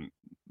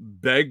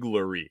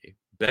 Beglery,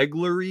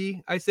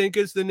 I think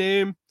is the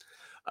name.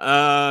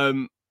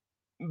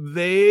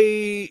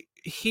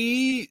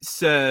 He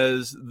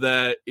says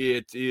that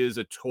it is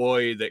a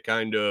toy that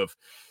kind of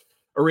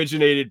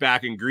originated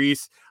back in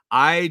Greece.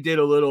 I did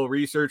a little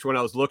research when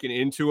I was looking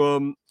into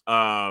them.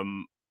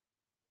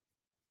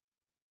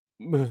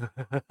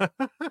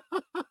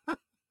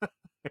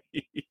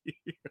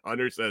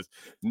 Hunter says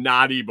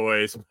Naughty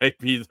Boys might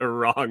be the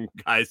wrong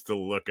guys to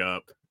look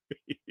up.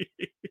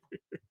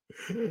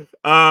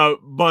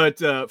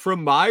 But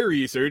from my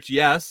research,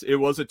 yes, it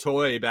was a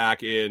toy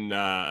back in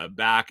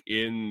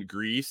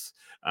Greece.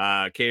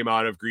 Came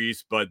out of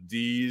Greece, but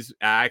these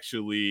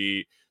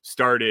actually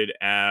started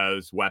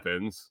as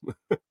weapons,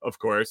 of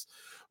course.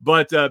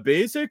 But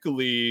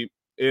basically,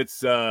 it's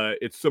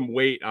some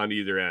weight on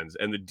either ends,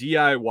 and the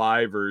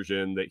DIY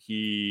version that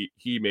he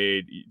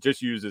made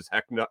just uses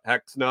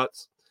hex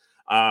nuts.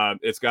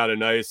 It's got a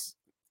nice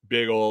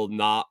big old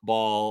knot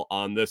ball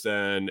on this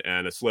end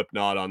and a slip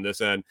knot on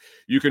this end.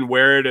 You can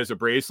wear it as a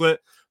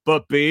bracelet,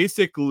 but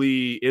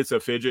basically it's a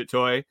fidget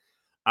toy.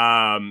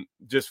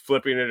 Just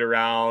flipping it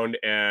around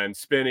and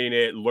spinning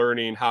it,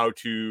 learning how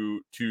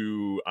to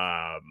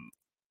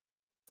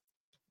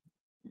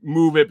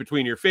move it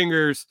between your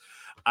fingers.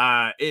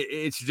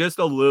 It's just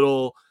a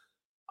little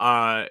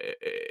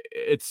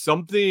it's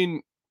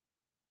something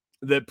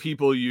that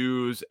people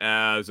use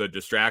as a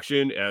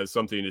distraction, as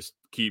something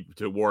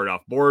to ward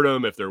off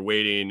boredom if they're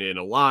waiting in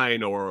a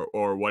line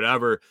or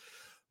whatever.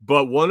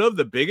 But one of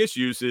the biggest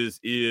uses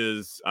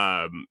is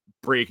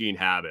breaking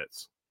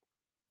habits.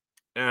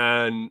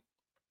 And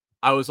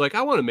I was like,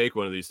 I want to make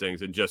one of these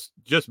things and just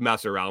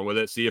mess around with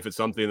it, see if it's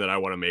something that I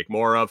want to make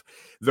more of.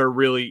 They're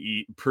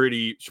really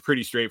pretty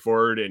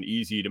straightforward and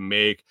easy to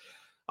make.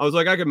 I was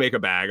like, I could make a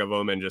bag of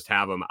them and just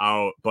have them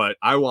out, but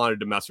I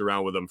wanted to mess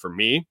around with them for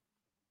me.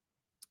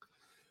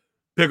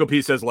 Pickle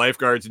P says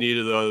lifeguards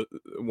needed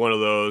one of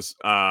those.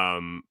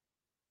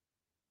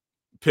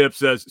 Pip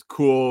says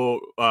cool.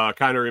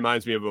 Kind of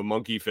reminds me of a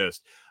monkey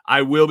fist.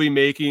 I will be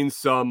making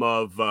some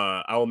of.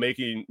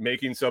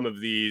 Making some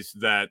of these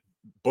that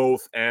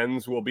both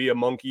ends will be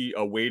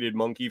a weighted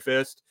monkey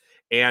fist,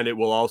 and it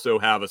will also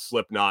have a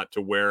slip knot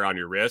to wear on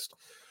your wrist.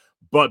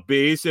 But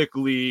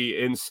basically,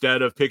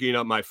 instead of picking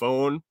up my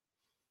phone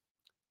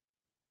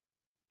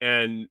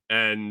and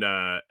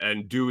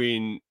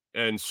doing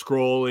and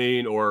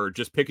scrolling or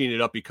just picking it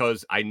up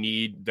because I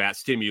need that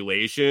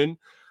stimulation,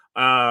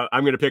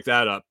 I'm going to pick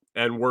that up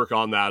and work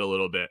on that a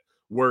little bit.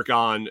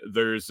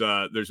 There's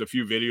a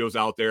few videos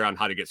out there on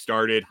how to get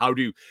started, how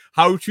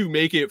to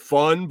make it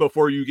fun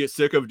before you get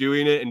sick of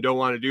doing it and don't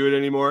want to do it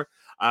anymore.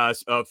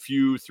 A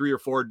few 3 or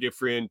 4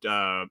 different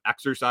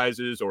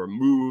exercises or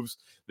moves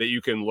that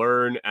you can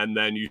learn, and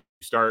then you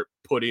start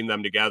putting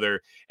them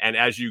together. And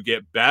as you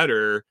get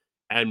better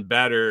and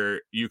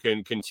better, you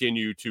can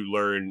continue to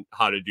learn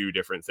how to do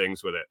different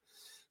things with it.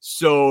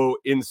 So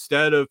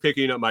instead of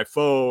picking up my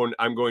phone,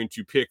 I'm going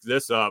to pick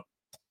this up.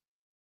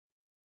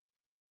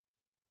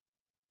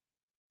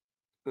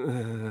 So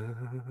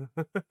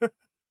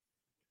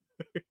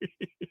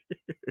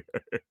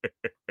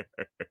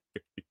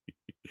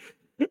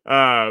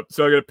I'm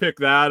gonna pick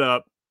that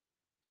up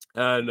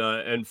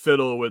and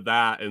fiddle with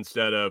that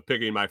instead of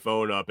picking my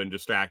phone up and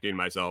distracting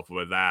myself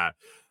with that.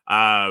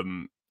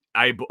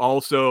 I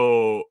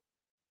also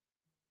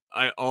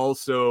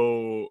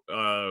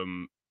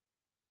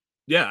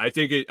yeah, I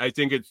think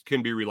it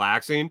can be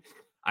relaxing.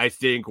 I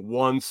think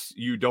once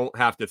you don't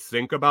have to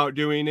think about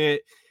doing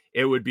it,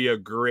 it would be a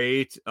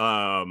great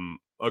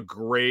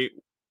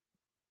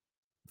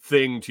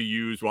thing to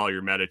use while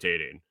you're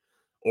meditating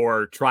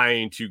or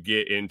trying to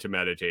get into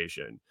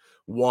meditation.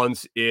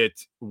 Once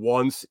it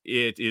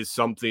is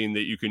something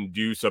that you can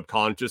do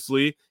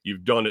subconsciously,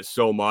 you've done it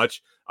so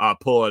much,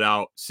 pull it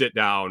out, sit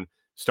down,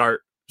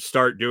 start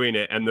start doing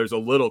it, and there's a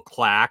little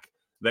clack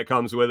that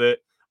comes with it,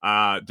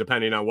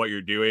 depending on what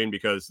you're doing,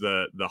 because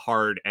the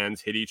hard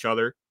ends hit each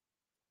other.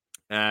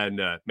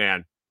 And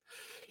man,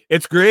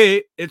 it's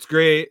great. It's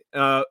great.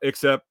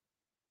 Except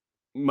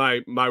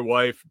my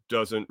wife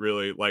doesn't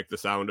really like the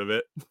sound of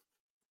it.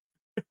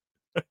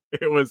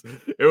 It was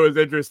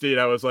interesting.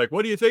 I was like,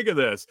 "What do you think of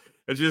this?"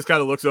 And she just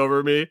kind of looks over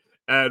at me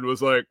and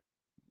was like,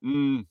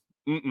 mm.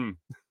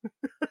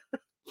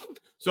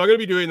 So I'm gonna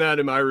be doing that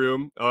in my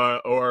room,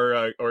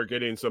 or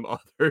getting some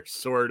other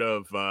sort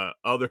of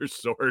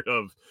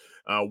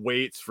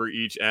weights for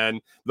each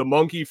end. The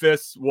monkey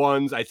fists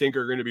ones I think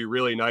are going to be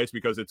really nice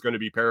because it's going to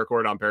be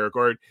paracord on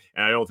paracord,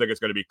 and I don't think it's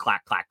going to be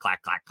clack clack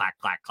clack clack clack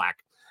clack clack.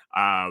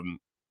 Um,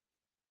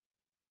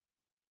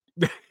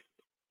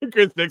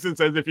 Chris Dixon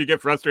says if you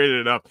get frustrated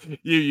enough,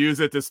 you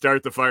use it to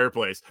start the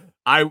fireplace.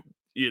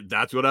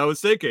 That's what I was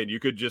thinking. You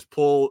could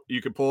pull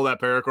that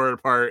paracord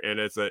apart, and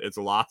it's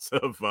lots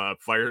of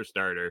fire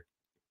starter.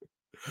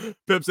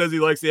 Pip says he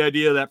likes the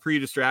idea of that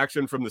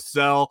pre-distraction from the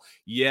cell.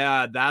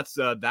 Yeah,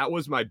 that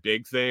was my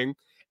big thing.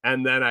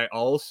 And then I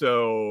was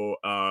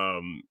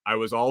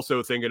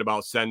also thinking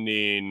about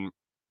sending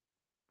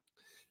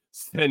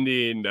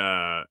sending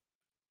one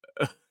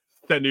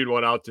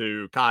out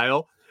to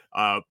Kyle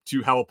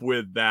to help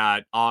with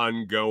that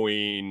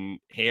ongoing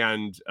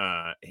hand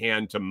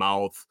to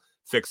mouth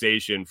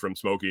fixation from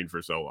smoking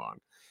for so long.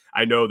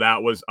 I know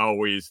that was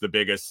always the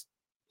biggest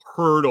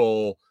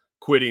hurdle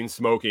quitting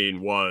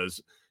smoking,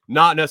 was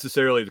not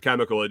necessarily the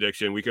chemical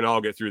addiction. We can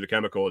all get through the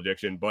chemical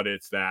addiction, but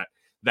it's that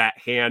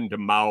hand to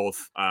mouth.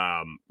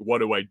 What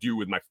do I do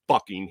with my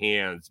fucking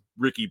hands?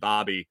 Ricky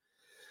Bobby,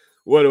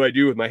 what do I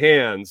do with my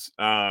hands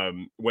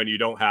when you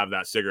don't have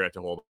that cigarette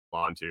to hold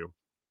on to?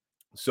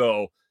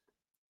 So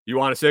you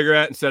want a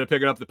cigarette, instead of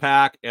picking up the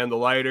pack and the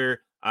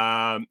lighter,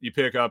 you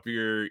pick up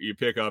your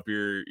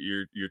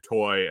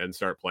toy and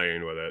start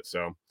playing with it.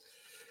 So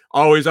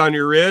always on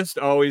your wrist,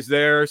 always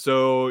there.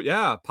 So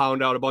yeah,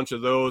 pound out a bunch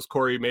of those.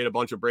 Corey made a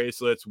bunch of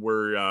bracelets.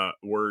 We're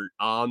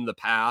on the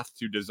path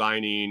to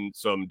designing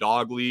some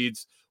dog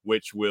leads,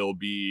 which will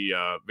be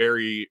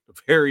very,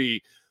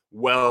 very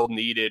well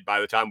needed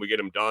by the time we get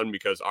them done,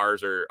 because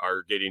ours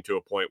are getting to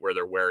a point where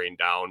they're wearing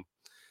down.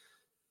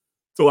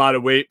 It's a lot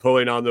of weight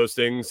pulling on those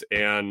things,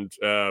 and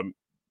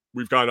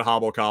we've kind of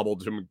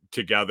hobble-cobbled them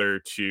together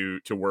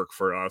to work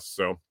for us.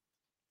 So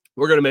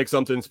we're going to make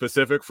something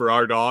specific for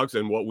our dogs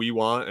and what we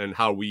want and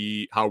how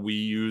we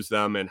use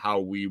them and how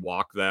we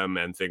walk them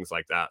and things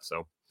like that.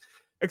 So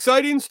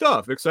exciting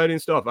stuff.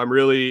 I'm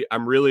really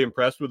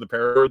impressed with the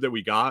paracord that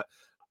we got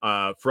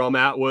from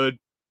Atwood.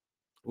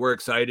 We're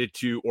excited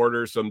to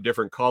order some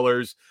different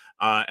colors,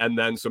 and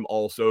then some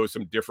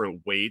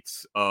different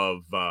weights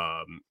of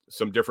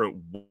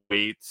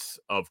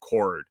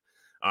cord,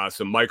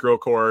 some micro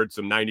cord,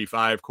 some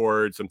 95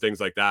 cord, some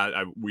things like that.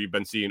 We've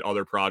been seeing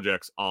other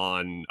projects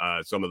on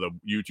some of the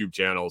YouTube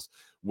channels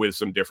with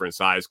some different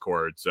size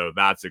cords, so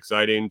that's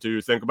exciting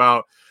to think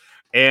about.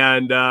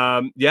 And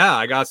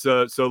I got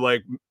so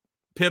like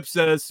Pip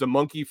says, some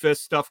monkey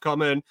fist stuff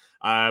coming.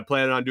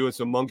 Planning on doing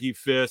some monkey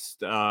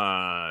fist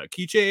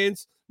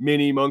keychains,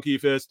 mini monkey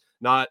fist,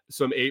 not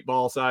some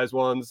 8-ball size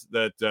ones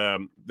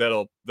that'll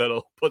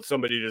put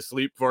somebody to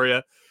sleep for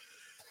you.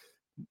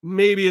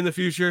 Maybe in the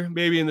future,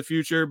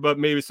 but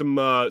maybe some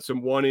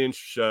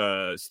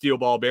 1-inch steel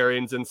ball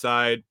bearings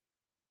inside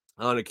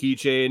on a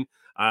keychain.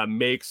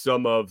 Make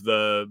some of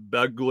the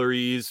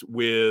begleries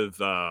with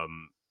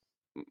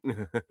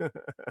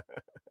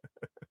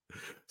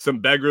some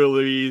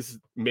begleries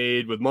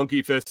made with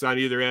monkey fists on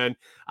either end.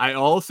 I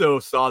also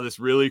saw this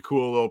really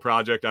cool little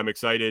project I'm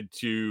excited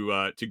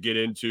to get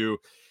into.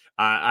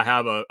 I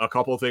have a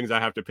couple things I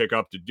have to pick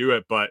up to do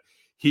it, but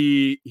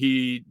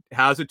he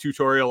has a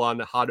tutorial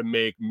on how to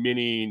make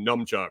mini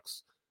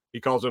nunchucks.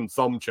 He calls them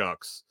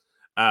thumbchucks.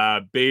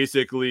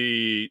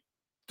 Basically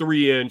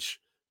 3-inch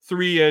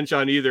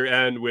on either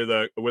end with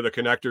a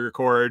connector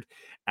cord,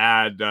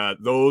 and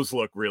those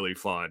look really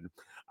fun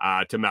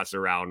to mess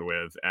around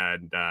with,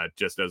 and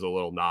just as a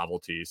little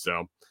novelty.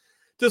 So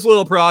just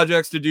little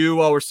projects to do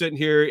while we're sitting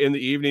here in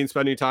the evening,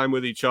 spending time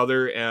with each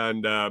other.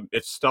 And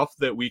it's stuff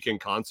that we can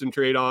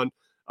concentrate on,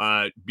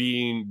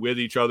 being with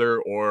each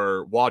other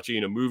or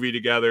watching a movie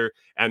together,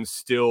 and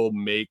still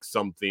make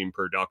something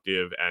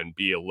productive and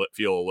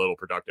feel a little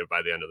productive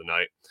by the end of the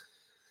night.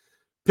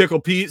 Pickle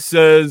Pete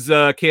says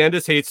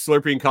Candace hates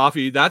slurping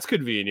coffee. That's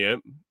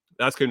convenient.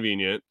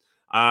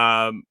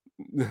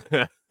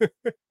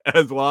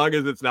 As long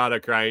as it's not a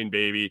crying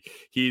baby,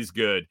 he's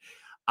good.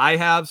 I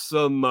have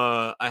some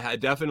I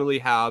definitely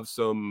have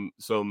some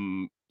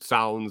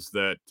sounds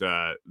that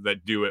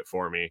do it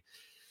for me.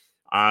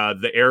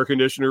 The air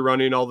conditioner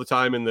running all the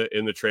time in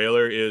the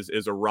trailer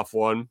is a rough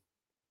one.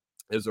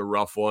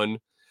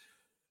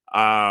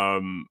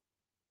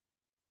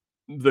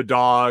 The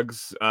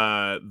dogs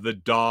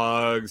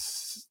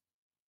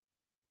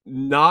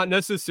not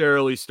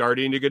necessarily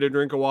starting to get a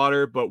drink of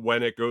water, but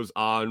when it goes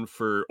on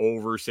for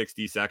over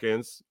 60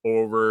 seconds,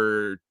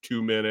 over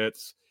 2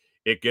 minutes,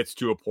 it gets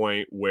to a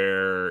point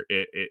where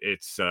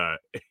it's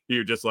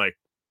you're just like,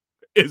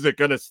 Is it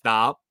gonna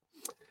stop?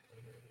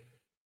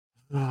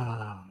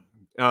 What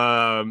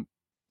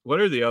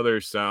are the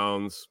other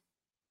sounds?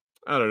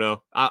 I don't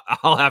know.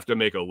 I'll have to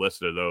make a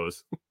list of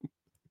those.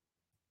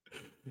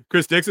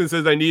 Chris Dixon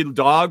says I need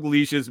dog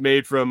leashes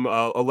made from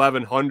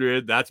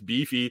 1100. That's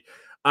beefy.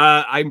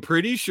 I'm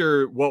pretty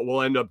sure what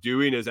we'll end up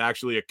doing is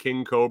actually a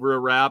king cobra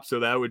wrap. So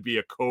that would be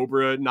a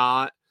cobra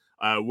knot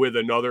with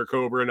another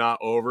cobra knot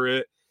over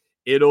it.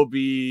 It'll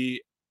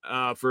be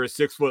for a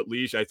 6-foot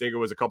leash. I think it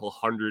was a couple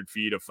 100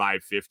 feet of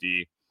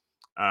 550.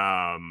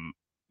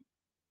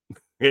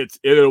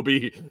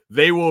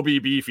 They will be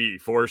beefy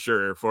for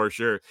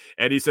sure.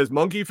 And he says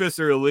monkey fists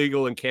are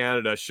illegal in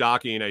Canada.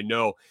 Shocking, I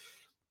know.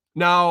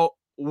 Now,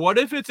 what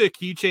if it's a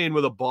keychain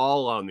with a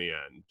ball on the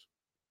end?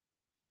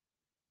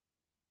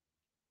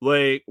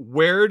 Like,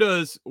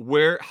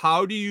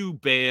 how do you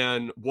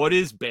ban? What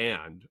is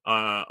banned?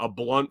 A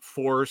blunt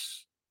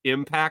force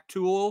impact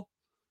tool?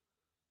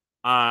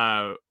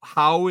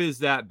 How is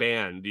that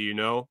banned? Do you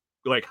know?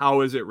 Like,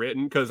 how is it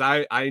written? Because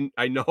I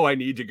know I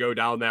need to go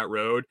down that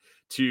road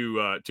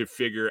to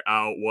figure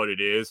out what it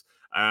is.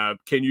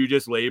 Can you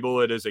just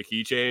label it as a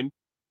keychain?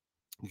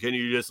 Can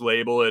you just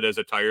label it as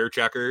a tire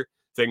checker?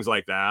 Things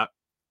like that.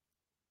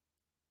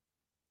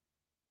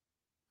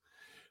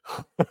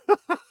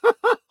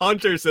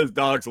 Hunter says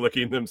dogs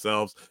licking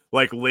themselves,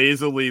 like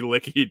lazily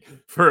licking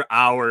for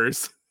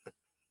hours.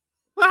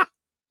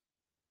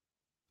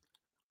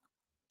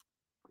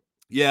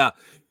 Yeah,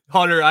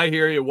 Hunter, I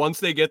hear you. Once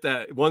they get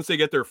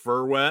their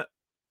fur wet,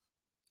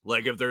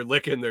 like if they're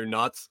licking their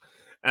nuts,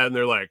 and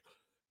they're like,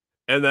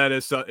 and then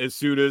as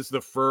soon as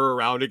the fur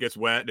around it gets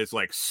wet, it's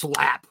like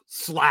slap,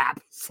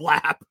 slap,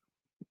 slap.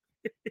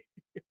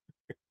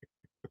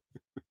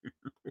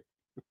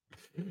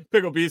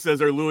 Pickle B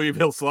says our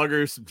Louisville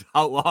Sluggers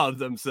outlawed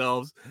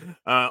themselves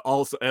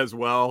also as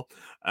well.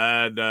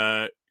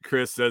 And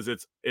Chris says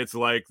it's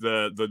like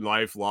the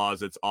life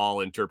laws, it's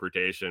all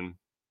interpretation.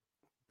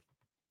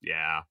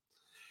 Yeah.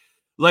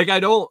 Like I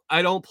don't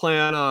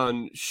plan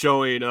on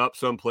showing up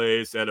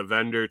someplace at a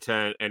vendor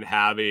tent and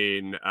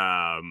having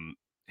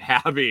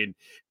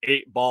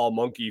 8-ball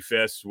monkey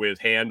fists with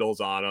handles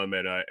on them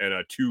and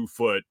a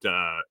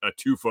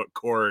 2-foot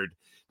cord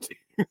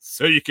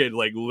so you can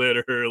like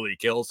literally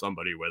kill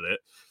somebody with it.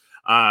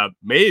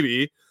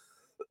 Maybe,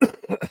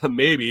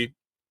 maybe,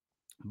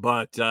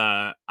 but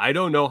I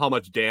don't know how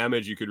much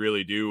damage you could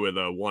really do with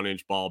a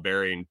 1-inch ball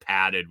bearing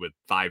padded with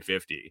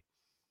 550.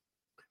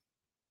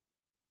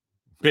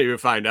 Maybe we'll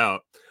find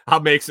out. I'll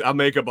make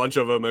a bunch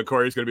of them, and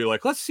Corey's gonna be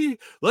like, let's see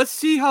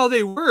how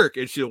they work,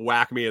 and she'll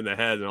whack me in the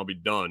head, and I'll be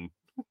done.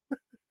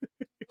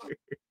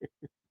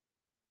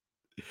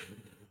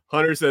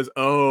 Hunter says,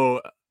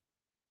 "Oh,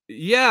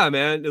 yeah,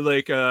 man.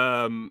 Like,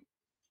 how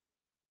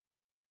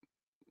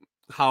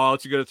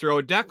else you gonna throw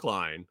a deck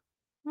line?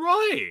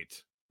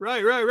 Right.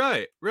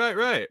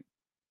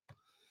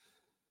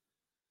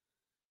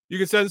 You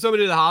can send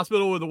somebody to the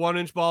hospital with a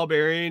 1-inch ball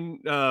bearing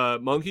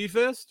monkey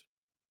fist.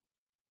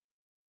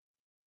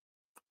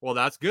 Well,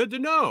 that's good to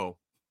know.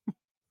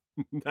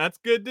 That's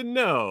good to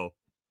know."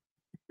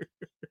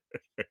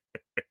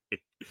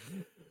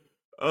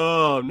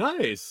 Oh,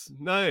 nice.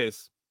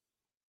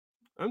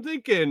 I'm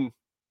thinking.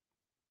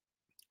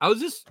 I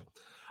was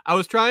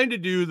trying to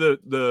do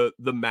the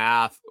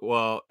math.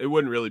 Well, it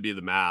wouldn't really be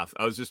the math.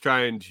 I was just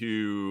trying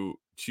to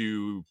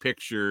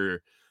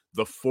picture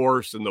the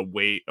force and the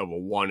weight of a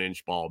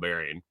 1-inch ball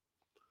bearing.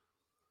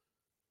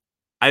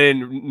 I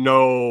didn't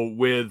know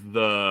with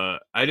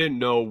the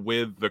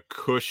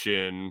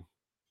cushion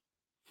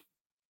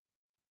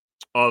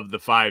of the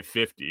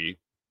 550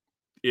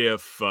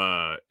 if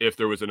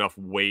there was enough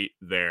weight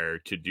there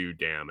to do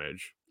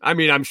damage. I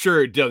mean, I'm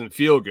sure it doesn't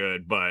feel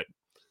good, but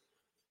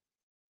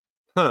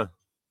huh.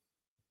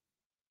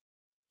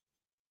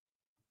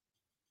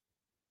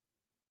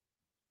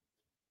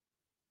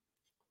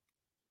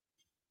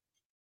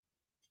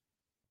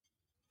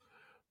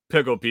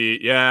 Pickle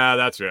Pete. Yeah,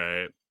 that's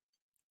right.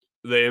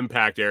 The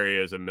impact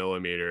area is a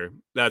millimeter.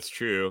 That's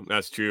true.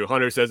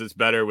 Hunter says it's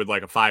better with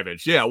like a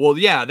 5-inch. Yeah, well,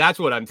 yeah, that's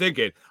what I'm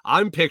thinking.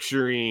 I'm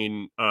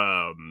picturing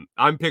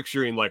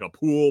like a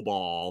pool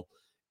ball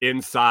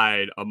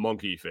inside a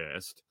monkey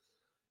fist.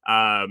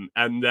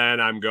 And then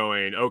I'm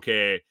going,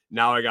 okay,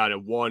 now I got a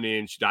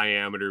 1-inch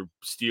diameter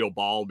steel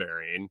ball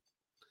bearing.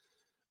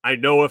 I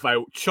know if I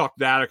chuck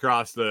that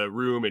across the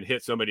room and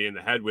hit somebody in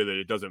the head with it,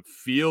 it doesn't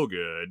feel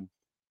good.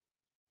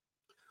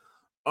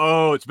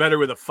 Oh, it's better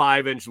with a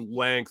 5-inch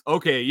length.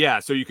 Okay, yeah.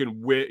 So you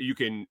can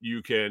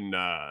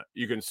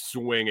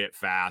swing it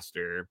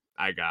faster.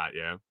 I got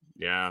you.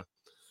 Yeah.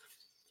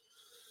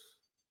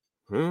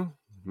 Huh?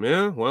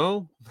 Yeah.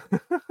 Well,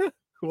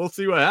 we'll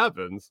see what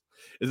happens.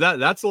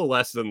 That's a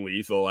less than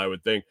lethal? I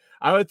would think.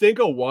 I would think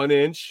a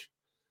 1-inch.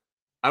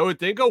 I would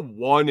think a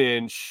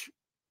 1-inch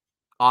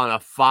on a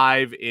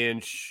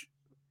 5-inch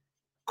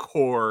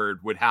cord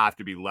would have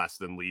to be less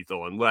than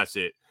lethal, unless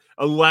it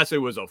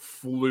was a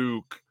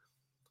fluke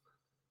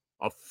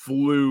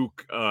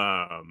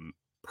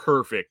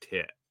perfect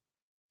hit.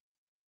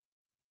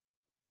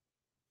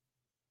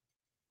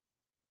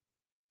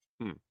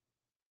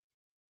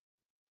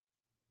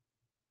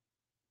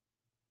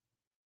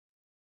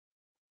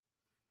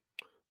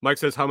 Mike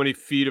says, how many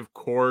feet of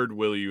cord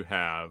will you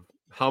have?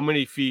 How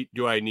many feet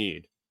do I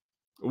need?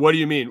 What do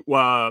you mean?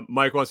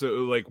 Mike wants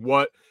to like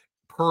what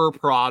per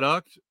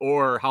product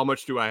or how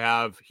much do I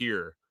have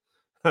here?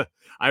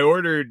 I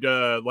ordered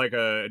like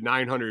a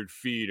 900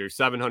 feet or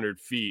 700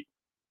 feet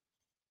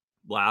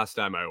last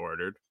time I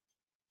ordered.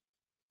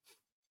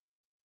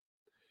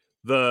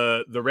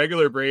 The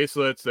regular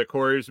bracelets that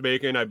Corey's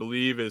making, I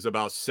believe, is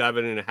about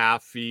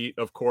 7.5 feet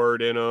of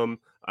cord in them.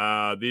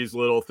 These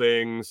little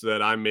things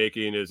that I'm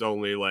making is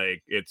only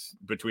like it's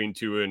between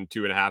 2 and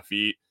 2.5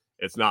 feet.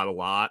 It's not a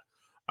lot.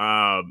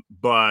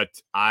 But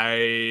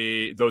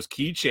those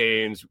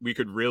keychains, we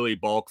could really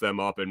bulk them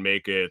up and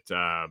make it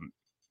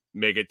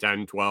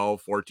 10,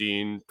 12,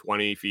 14,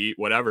 20 feet,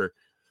 whatever.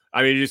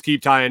 I mean, you just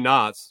keep tying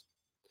knots.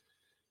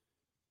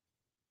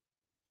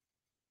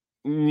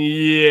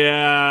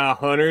 Yeah,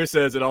 Hunter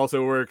says it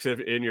also works if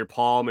in your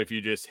palm if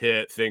you just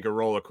think a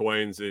roll of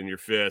coins in your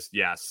fist.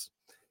 Yes.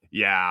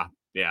 Yeah.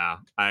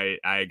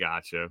 I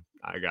gotcha.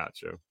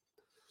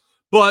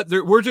 But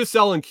we're just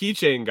selling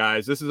keychain,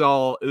 guys. This is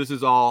all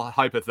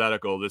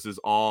hypothetical. This is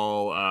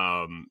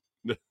all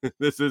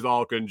this is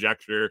all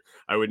conjecture.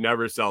 I would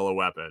never sell a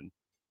weapon.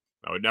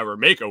 I would never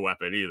make a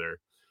weapon either.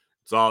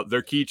 It's all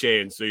they're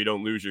keychains, so you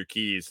don't lose your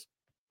keys.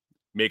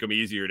 Make them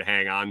easier to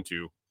hang on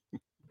to.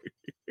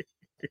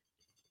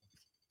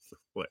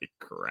 Like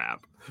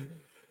crap.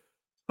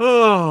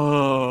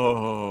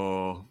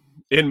 Oh,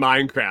 in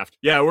Minecraft.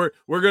 Yeah,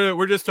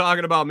 we're just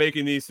talking about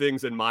making these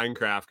things in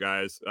Minecraft,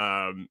 guys.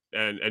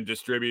 And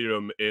distribute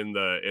them in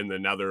the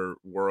nether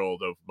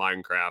world of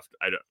Minecraft.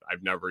 I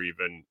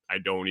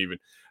don't even.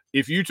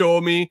 If you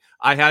told me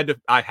I had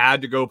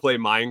to go play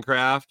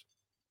Minecraft,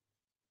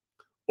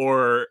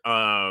 or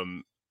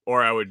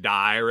I would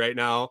die right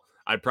now,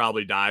 I'd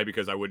probably die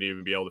because I wouldn't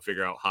even be able to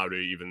figure out how to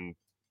even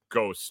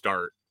go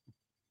start.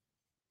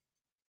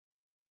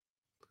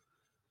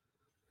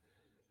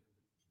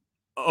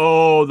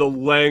 Oh, the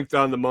length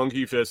on the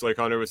monkey fist, like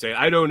Hunter was saying.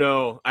 I don't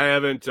know. I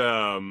haven't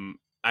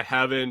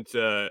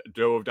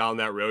dove down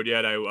that road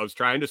yet. I was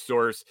trying to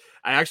source.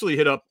 I actually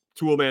hit up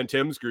Toolman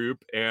Tim's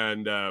group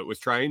and was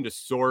trying to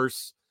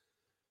source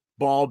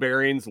ball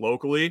bearings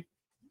locally.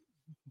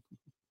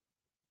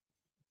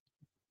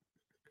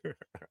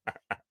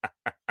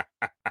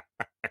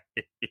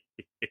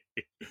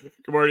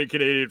 Good morning,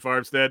 Canadian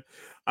Farmstead.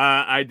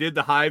 I did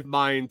the hive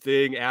mind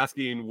thing,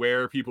 asking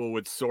where people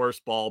would source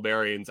ball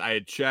bearings. I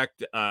had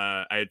checked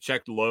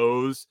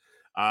Lowe's,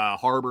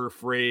 Harbor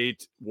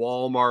Freight,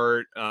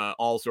 Walmart,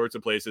 all sorts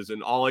of places,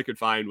 and all I could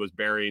find was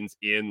bearings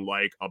in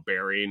like a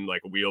bearing,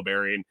 like a wheel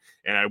bearing.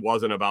 And I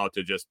wasn't about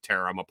to just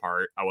tear them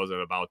apart. I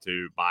wasn't about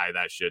to buy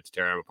that shit to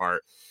tear them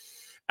apart.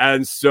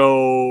 And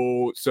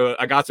so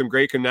I got some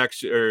great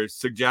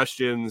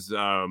suggestions.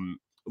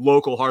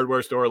 Local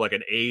hardware store like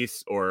an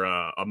Ace or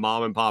a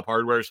mom and pop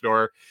hardware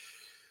store.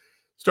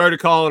 Started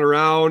calling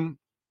around.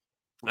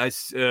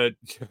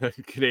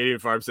 Canadian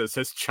Farm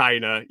says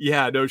China.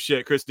 Yeah, no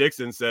shit. Chris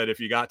Dixon said if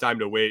you got time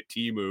to wait,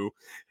 Temu.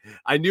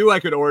 I knew I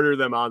could order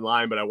them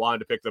online, but I wanted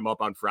to pick them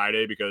up on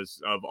Friday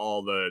because of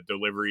all the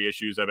delivery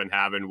issues I've been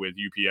having with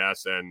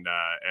UPS and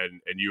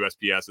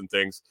USPS and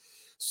things.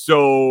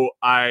 So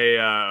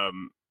I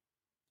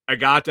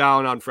got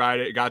down there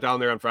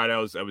on Friday.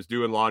 I was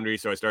doing laundry,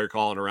 so I started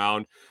calling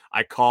around.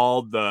 I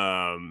called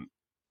the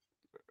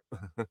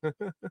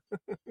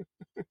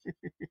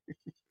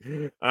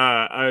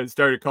I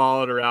started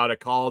calling around. I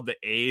called the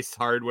Ace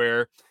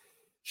Hardware.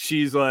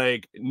 She's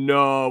like,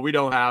 "No, we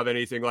don't have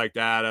anything like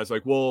that." I was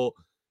like, "Well,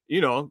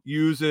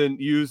 using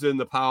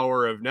the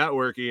power of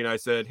networking." I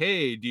said,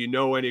 "Hey, do you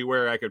know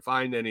anywhere I could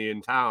find any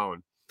in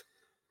town?"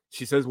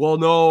 She says, "Well,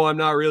 no, I'm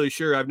not really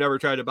sure. I've never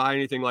tried to buy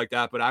anything like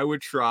that, but I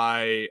would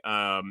try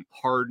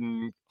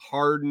Harden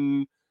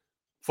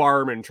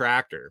Farm and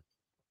Tractor."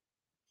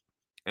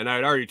 And I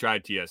had already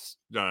tried TS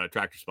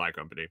Tractor Supply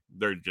Company.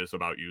 They're just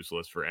about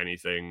useless for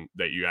anything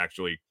that you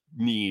actually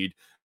need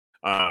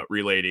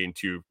relating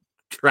to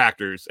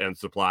tractors and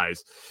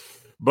supplies.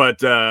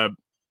 But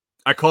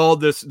I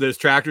called this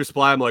Tractor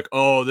Supply. I'm like,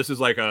 "Oh, this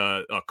is like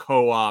a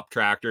co-op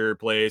tractor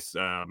place,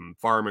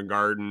 farm and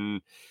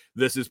garden.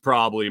 This is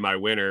probably my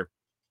winner."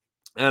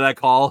 And I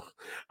call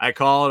and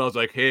I was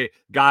like, "Hey,"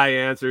 guy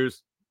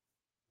answers,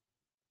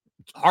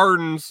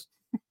 "Hardin's."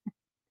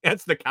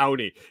 That's the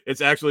county.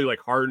 It's actually like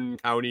Hardin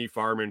County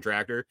Farm and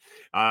Tractor.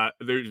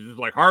 There's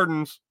like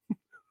Hardin's.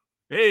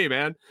 Hey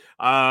man,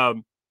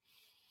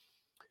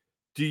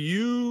 do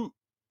you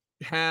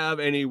have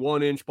any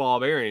 1-inch ball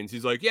bearings?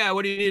 He's like, "Yeah,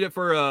 what do you need it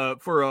for a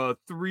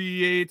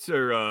 3/8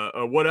 or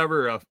a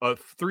whatever, a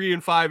 3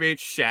 5/8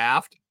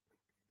 shaft?"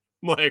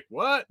 I'm like,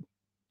 "What?"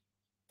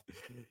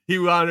 He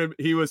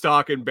was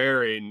talking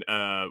bearing,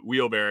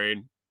 wheel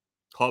bearing,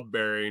 hub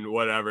bearing,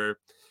 whatever.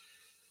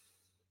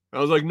 I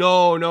was like,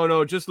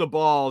 no, just the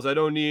balls. I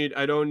don't need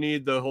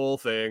the whole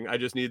thing. I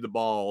just need the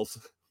balls.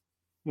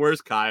 Where's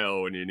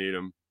Kyle when you need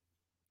him?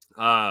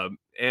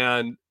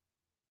 And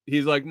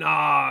he's like,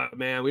 "Nah,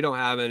 man, we don't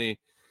have any."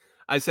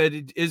 I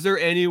said, "Is there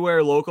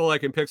anywhere local I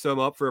can pick some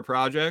up for a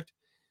project?"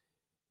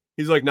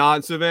 He's like, "Not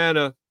in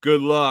Savannah.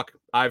 Good luck."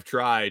 I've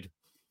tried.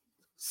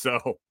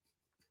 So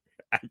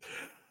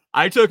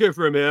I took it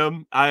from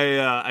him.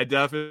 I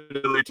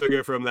definitely took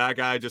it from that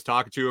guy. Just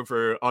talking to him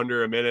for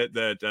under a minute,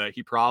 that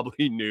he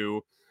probably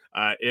knew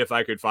if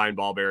I could find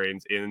ball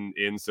bearings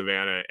in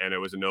Savannah, and it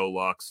was a no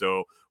luck.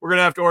 So we're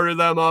gonna have to order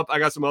them up. I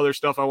got some other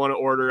stuff I want to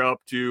order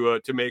up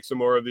to make some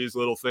more of these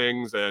little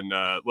things and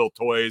little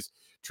toys,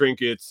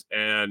 trinkets,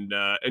 and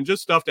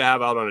just stuff to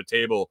have out on a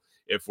table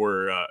if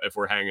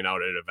we're hanging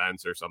out at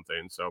events or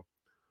something. So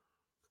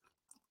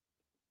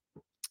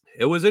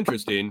it was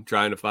interesting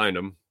trying to find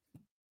them.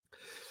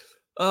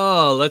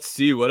 Oh, let's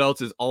see what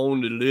else is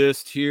on the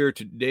list here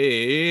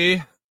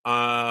today.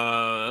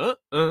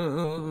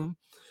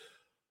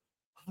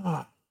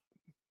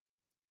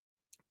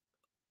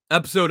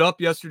 Episode up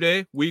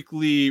yesterday.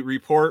 Weekly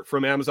report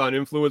from Amazon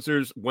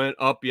influencers went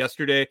up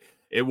yesterday.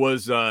 It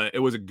was a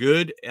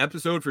good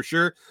episode for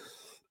sure.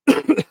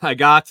 I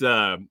got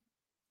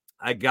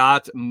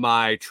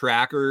my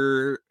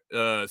tracker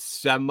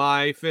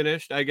semi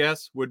finished, I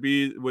guess would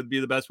be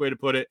the best way to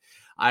put it.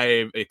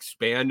 I've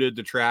expanded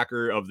the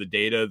tracker of the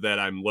data that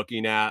I'm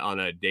looking at on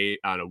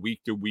a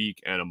week to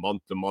week and a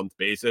month to month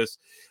basis.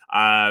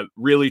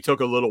 Really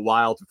took a little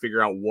while to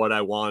figure out what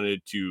I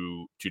wanted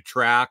to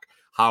track,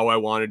 how I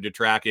wanted to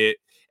track it.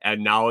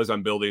 And now as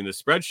I'm building the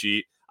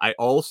spreadsheet, I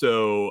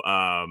also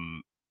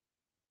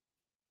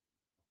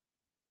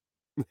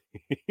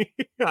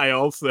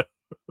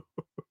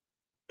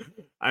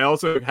I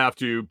also have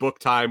to book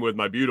time with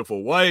my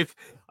beautiful wife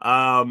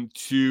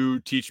to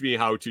teach me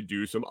how to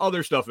do some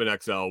other stuff in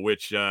Excel,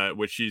 which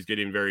she's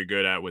getting very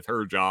good at with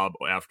her job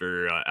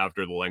after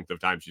the length of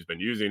time she's been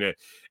using it.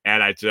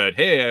 And I said,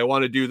 "Hey, I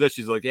want to do this."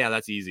 She's like, "Yeah,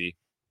 that's easy."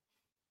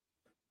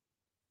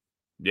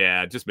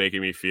 Yeah, just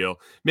making me feel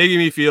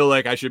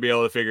like I should be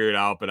able to figure it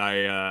out, but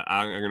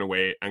I'm gonna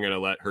wait. I'm gonna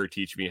let her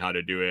teach me how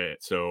to do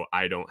it, so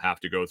I don't have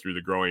to go through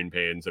the growing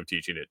pains of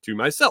teaching it to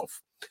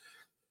myself.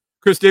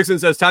 Chris Dixon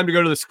says, time to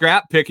go to the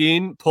scrap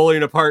picking.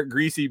 Pulling apart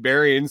greasy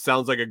bearings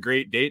sounds like a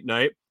great date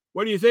night.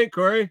 What do you think,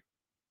 Corey?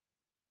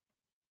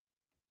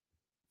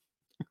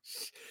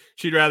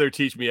 She'd rather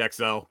teach me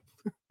Excel.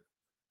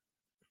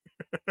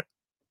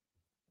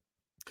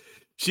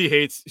 She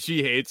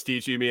hates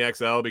teaching me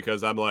Excel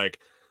because I'm like,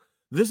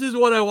 this is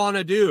what I want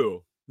to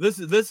do. This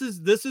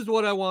is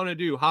what I want to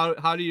do.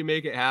 How do you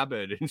make it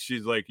happen? And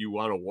she's like, you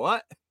want to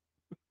what?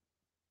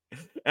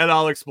 And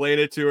I'll explain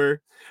it to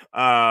her.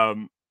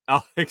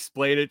 I'll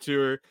explain it to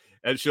her,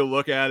 and she'll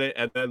look at it,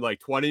 and then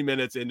like 20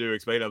 minutes into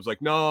explaining, I was like,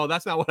 no,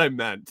 that's not what I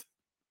meant.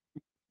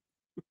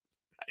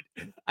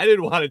 I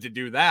didn't want it to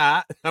do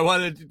that. I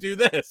wanted to do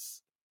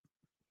this.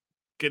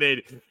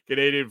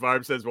 Canadian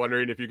Farm says,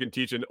 wondering if you can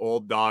teach an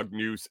old dog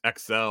new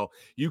Excel.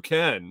 You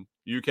can.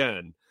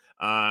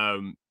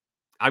 I'm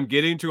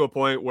getting to a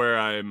point where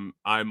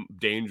I'm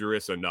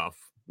dangerous enough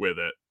with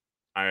it.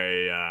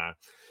 I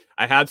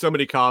had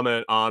somebody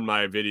comment on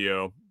my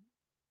video.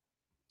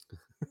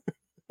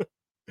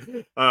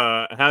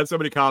 Had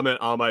somebody comment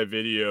on my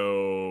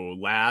video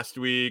last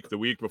week, the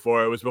week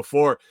before. It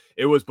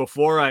was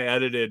before I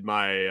edited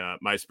my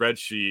my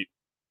spreadsheet.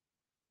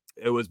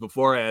 It was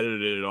before I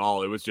edited it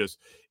all. It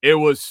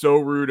was so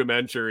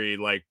rudimentary.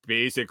 Like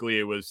basically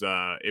it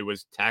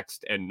was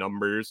text and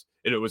numbers,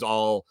 and it was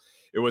all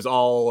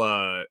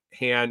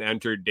hand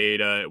entered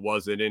data.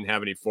 It didn't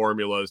have any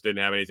formulas,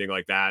 didn't have anything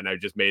like that. And I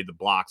just made the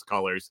blocks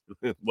colors.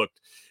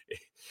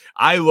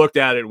 I looked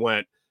at it and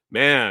went,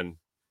 man,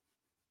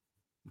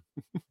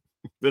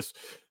 this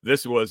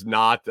is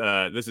not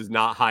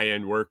high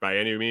end work by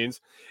any means.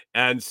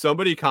 And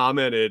somebody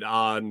commented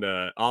on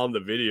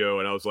the video,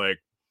 and I was like,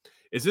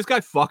 is this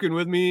guy fucking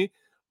with me?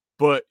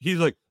 But he's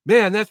like,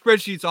 man, that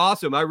spreadsheet's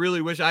awesome. I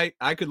really wish I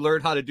could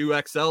learn how to do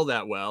Excel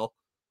that well.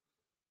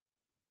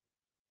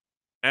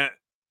 And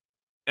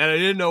I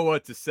didn't know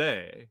what to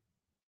say.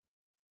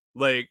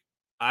 Like,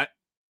 I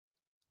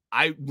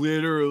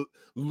literally,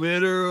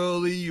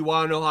 you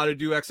want to know how to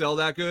do Excel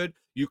that good?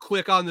 You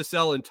click on the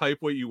cell and type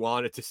what you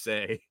want it to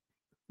say.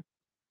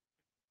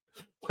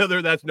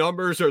 Whether that's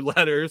numbers or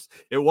letters,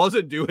 it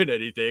wasn't doing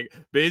anything.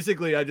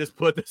 Basically, I just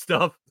put the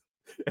stuff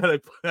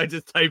and I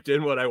just typed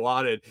in what I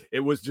wanted. It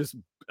was just,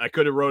 I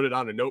could have wrote it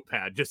on a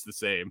notepad just the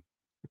same.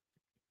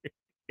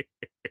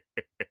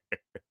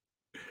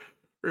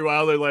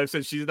 Wilder Life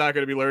says she's not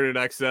going to be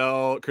learning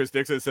Excel. Chris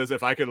Dixon says,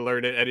 if I can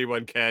learn it,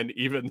 anyone can,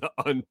 even the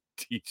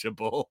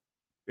unteachable.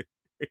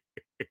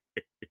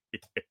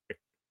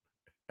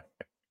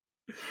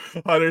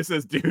 Hunter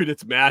says, dude,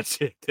 it's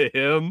magic to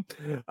him.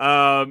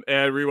 And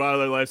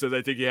Rewilder Life says,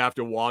 I think you have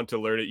to want to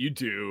learn it. You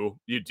do.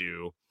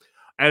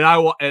 And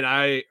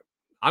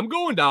I'm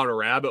going down a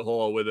rabbit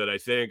hole with it. I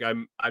think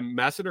I'm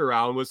messing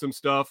around with some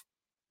stuff,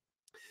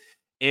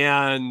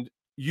 and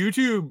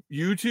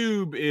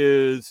YouTube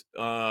is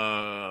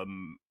a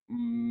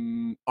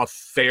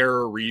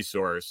fair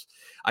resource.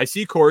 I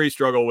see Corey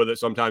struggle with it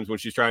sometimes when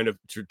she's trying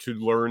to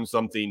learn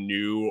something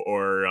new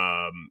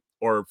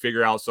or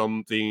figure out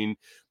something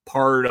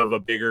part of a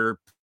bigger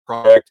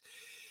project.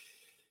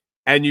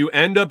 And you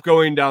end up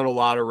going down a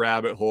lot of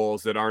rabbit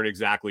holes that aren't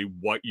exactly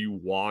what you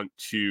want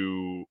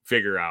to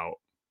figure out.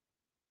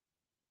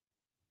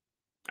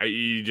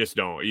 You just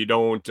don't.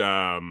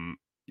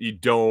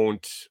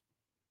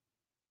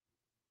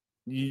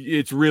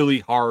 It's really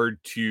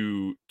hard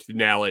to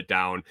nail it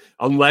down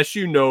unless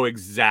you know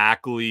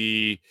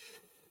exactly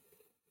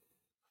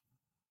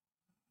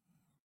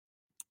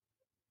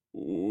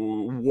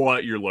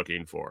what you're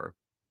looking for.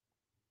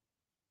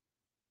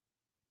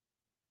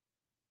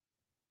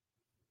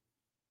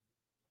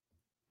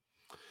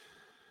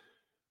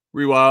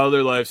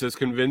 Rewilder Life says,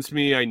 convince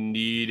me I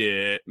need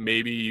it.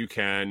 Maybe you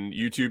can.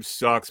 YouTube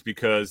sucks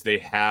because they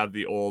have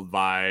the old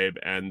vibe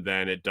and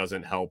then it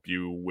doesn't help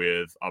you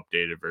with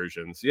updated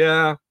versions.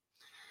 Yeah.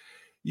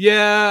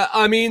 Yeah,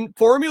 I mean,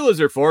 formulas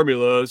are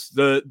formulas.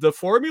 The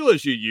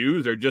formulas you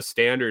use are just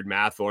standard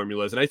math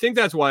formulas. And I think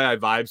that's why I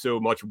vibe so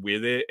much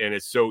with it and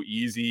it's so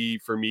easy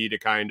for me to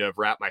kind of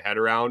wrap my head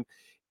around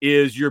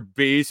is you're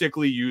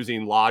basically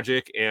using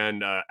logic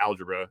and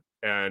algebra.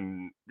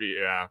 And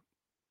yeah,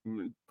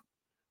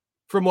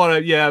 from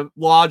what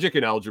logic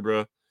and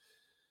algebra.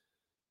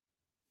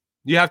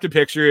 You have to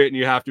picture it and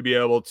you have to be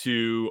able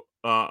to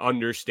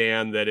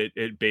understand that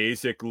it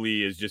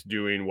basically is just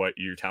doing what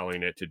you're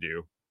telling it to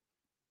do.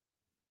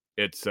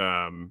 It's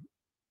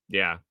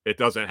it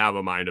doesn't have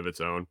a mind of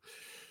its own.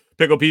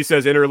 Pickle P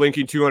says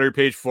interlinking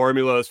 200-page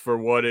formulas for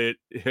what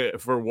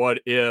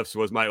ifs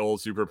was my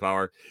old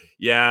superpower.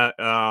 Yeah,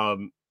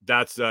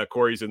 that's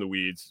Corey's in the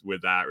weeds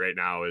with that right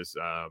now is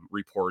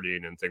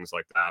reporting and things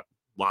like that.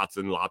 Lots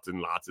and lots and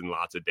lots and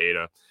lots of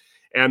data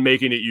and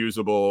making it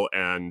usable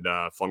and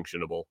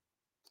functionable.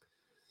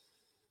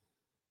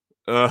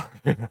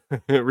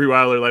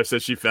 Rewilder Life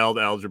says she failed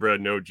algebra.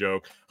 No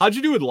joke. How'd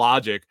you do with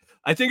logic?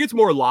 I think it's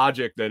more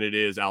logic than it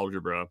is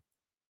algebra.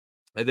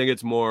 I think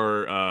it's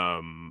more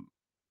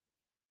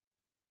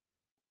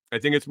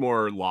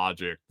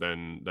logic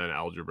than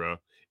algebra.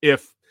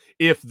 If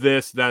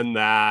this then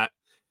that,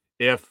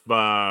 if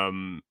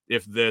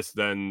this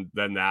then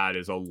that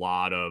is a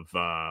lot of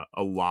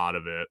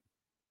it.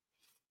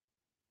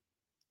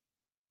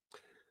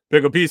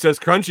 Pickle P says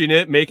crunching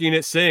it, making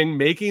it sing,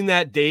 making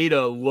that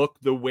data look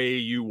the way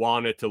you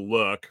want it to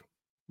look.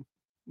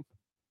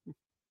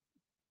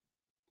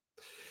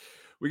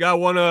 We got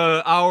 1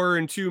 hour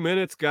and 2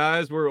 minutes,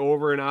 guys. We're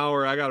over an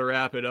hour. I got to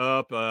wrap it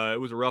up. It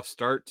was a rough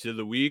start to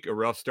the week, a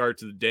rough start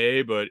to the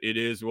day, but it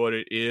is what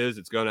it is.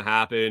 It's going to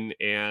happen.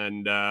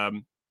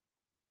 And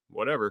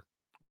whatever.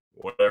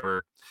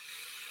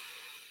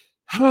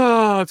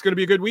 It's going to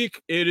be a good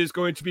week. It is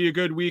going to be a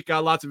good week.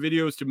 Got lots of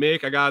videos to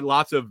make. I got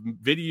lots of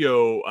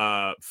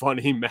video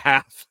funny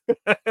math.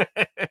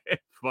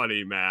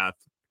 Funny math.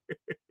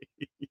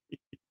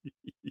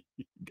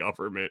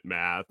 Government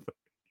math.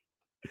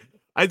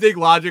 I think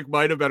logic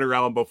might have been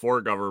around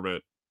before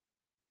government.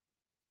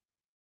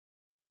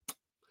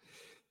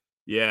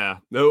 Yeah.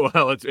 No,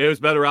 well, it was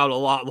been around a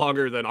lot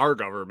longer than our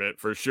government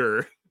for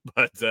sure.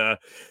 But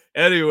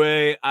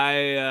anyway,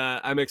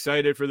 I'm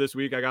excited for this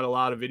week. I got a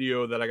lot of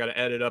video that I got to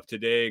edit up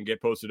today and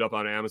get posted up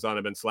on Amazon.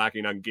 I've been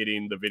slacking on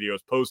getting the videos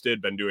posted.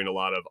 Been doing a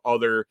lot of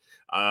other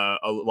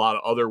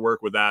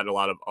work with that, and a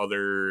lot of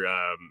other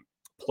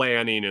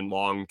planning and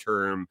long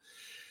term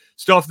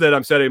stuff that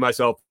I'm setting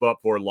myself up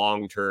for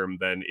long term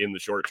than in the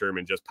short term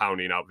and just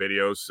pounding out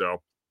videos. So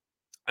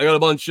I got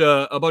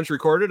a bunch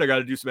recorded. I got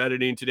to do some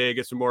editing today,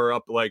 get some more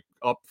up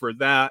for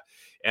that,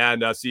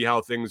 and see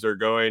how things are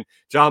going.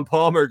 John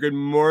Palmer, good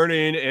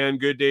morning and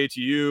good day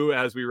to you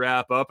as we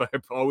wrap up. I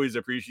always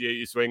appreciate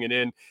you swinging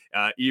in,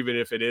 even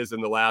if it is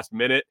in the last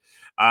minute.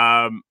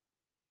 Oh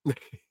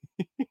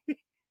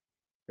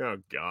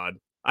God.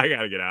 I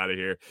got to get out of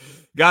here.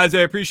 Guys,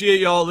 I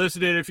appreciate y'all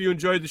listening. If you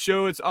enjoyed the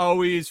show, it's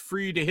always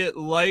free to hit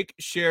like,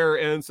 share,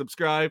 and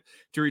subscribe.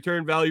 To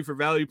return value for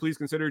value, please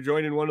consider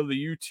joining one of the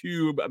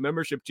YouTube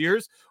membership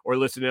tiers or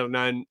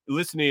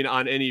listening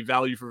on any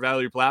value for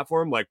value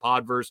platform like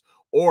Podverse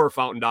or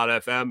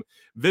Fountain.fm.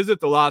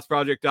 Visit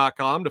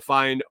thelostsproject.com to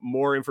find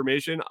more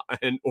information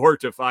or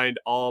to find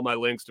all my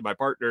links to my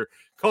partner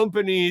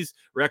companies,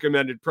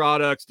 recommended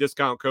products,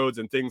 discount codes,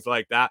 and things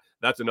like that.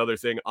 That's another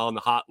thing on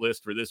the hot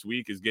list for this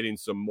week is getting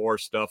some more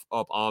stuff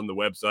up on the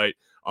website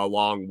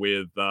along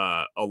with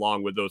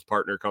those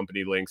partner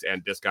company links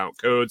and discount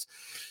codes.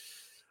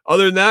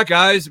 Other than that,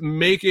 guys,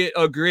 make it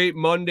a great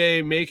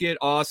Monday. Make it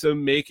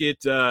awesome. Make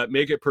it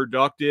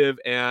productive,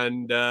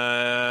 and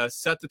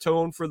set the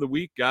tone for the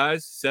week,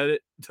 guys. Set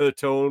it to the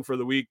tone for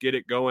the week. Get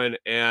it going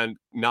and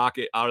knock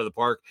it out of the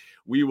park.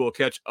 We will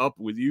catch up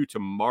with you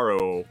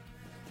tomorrow.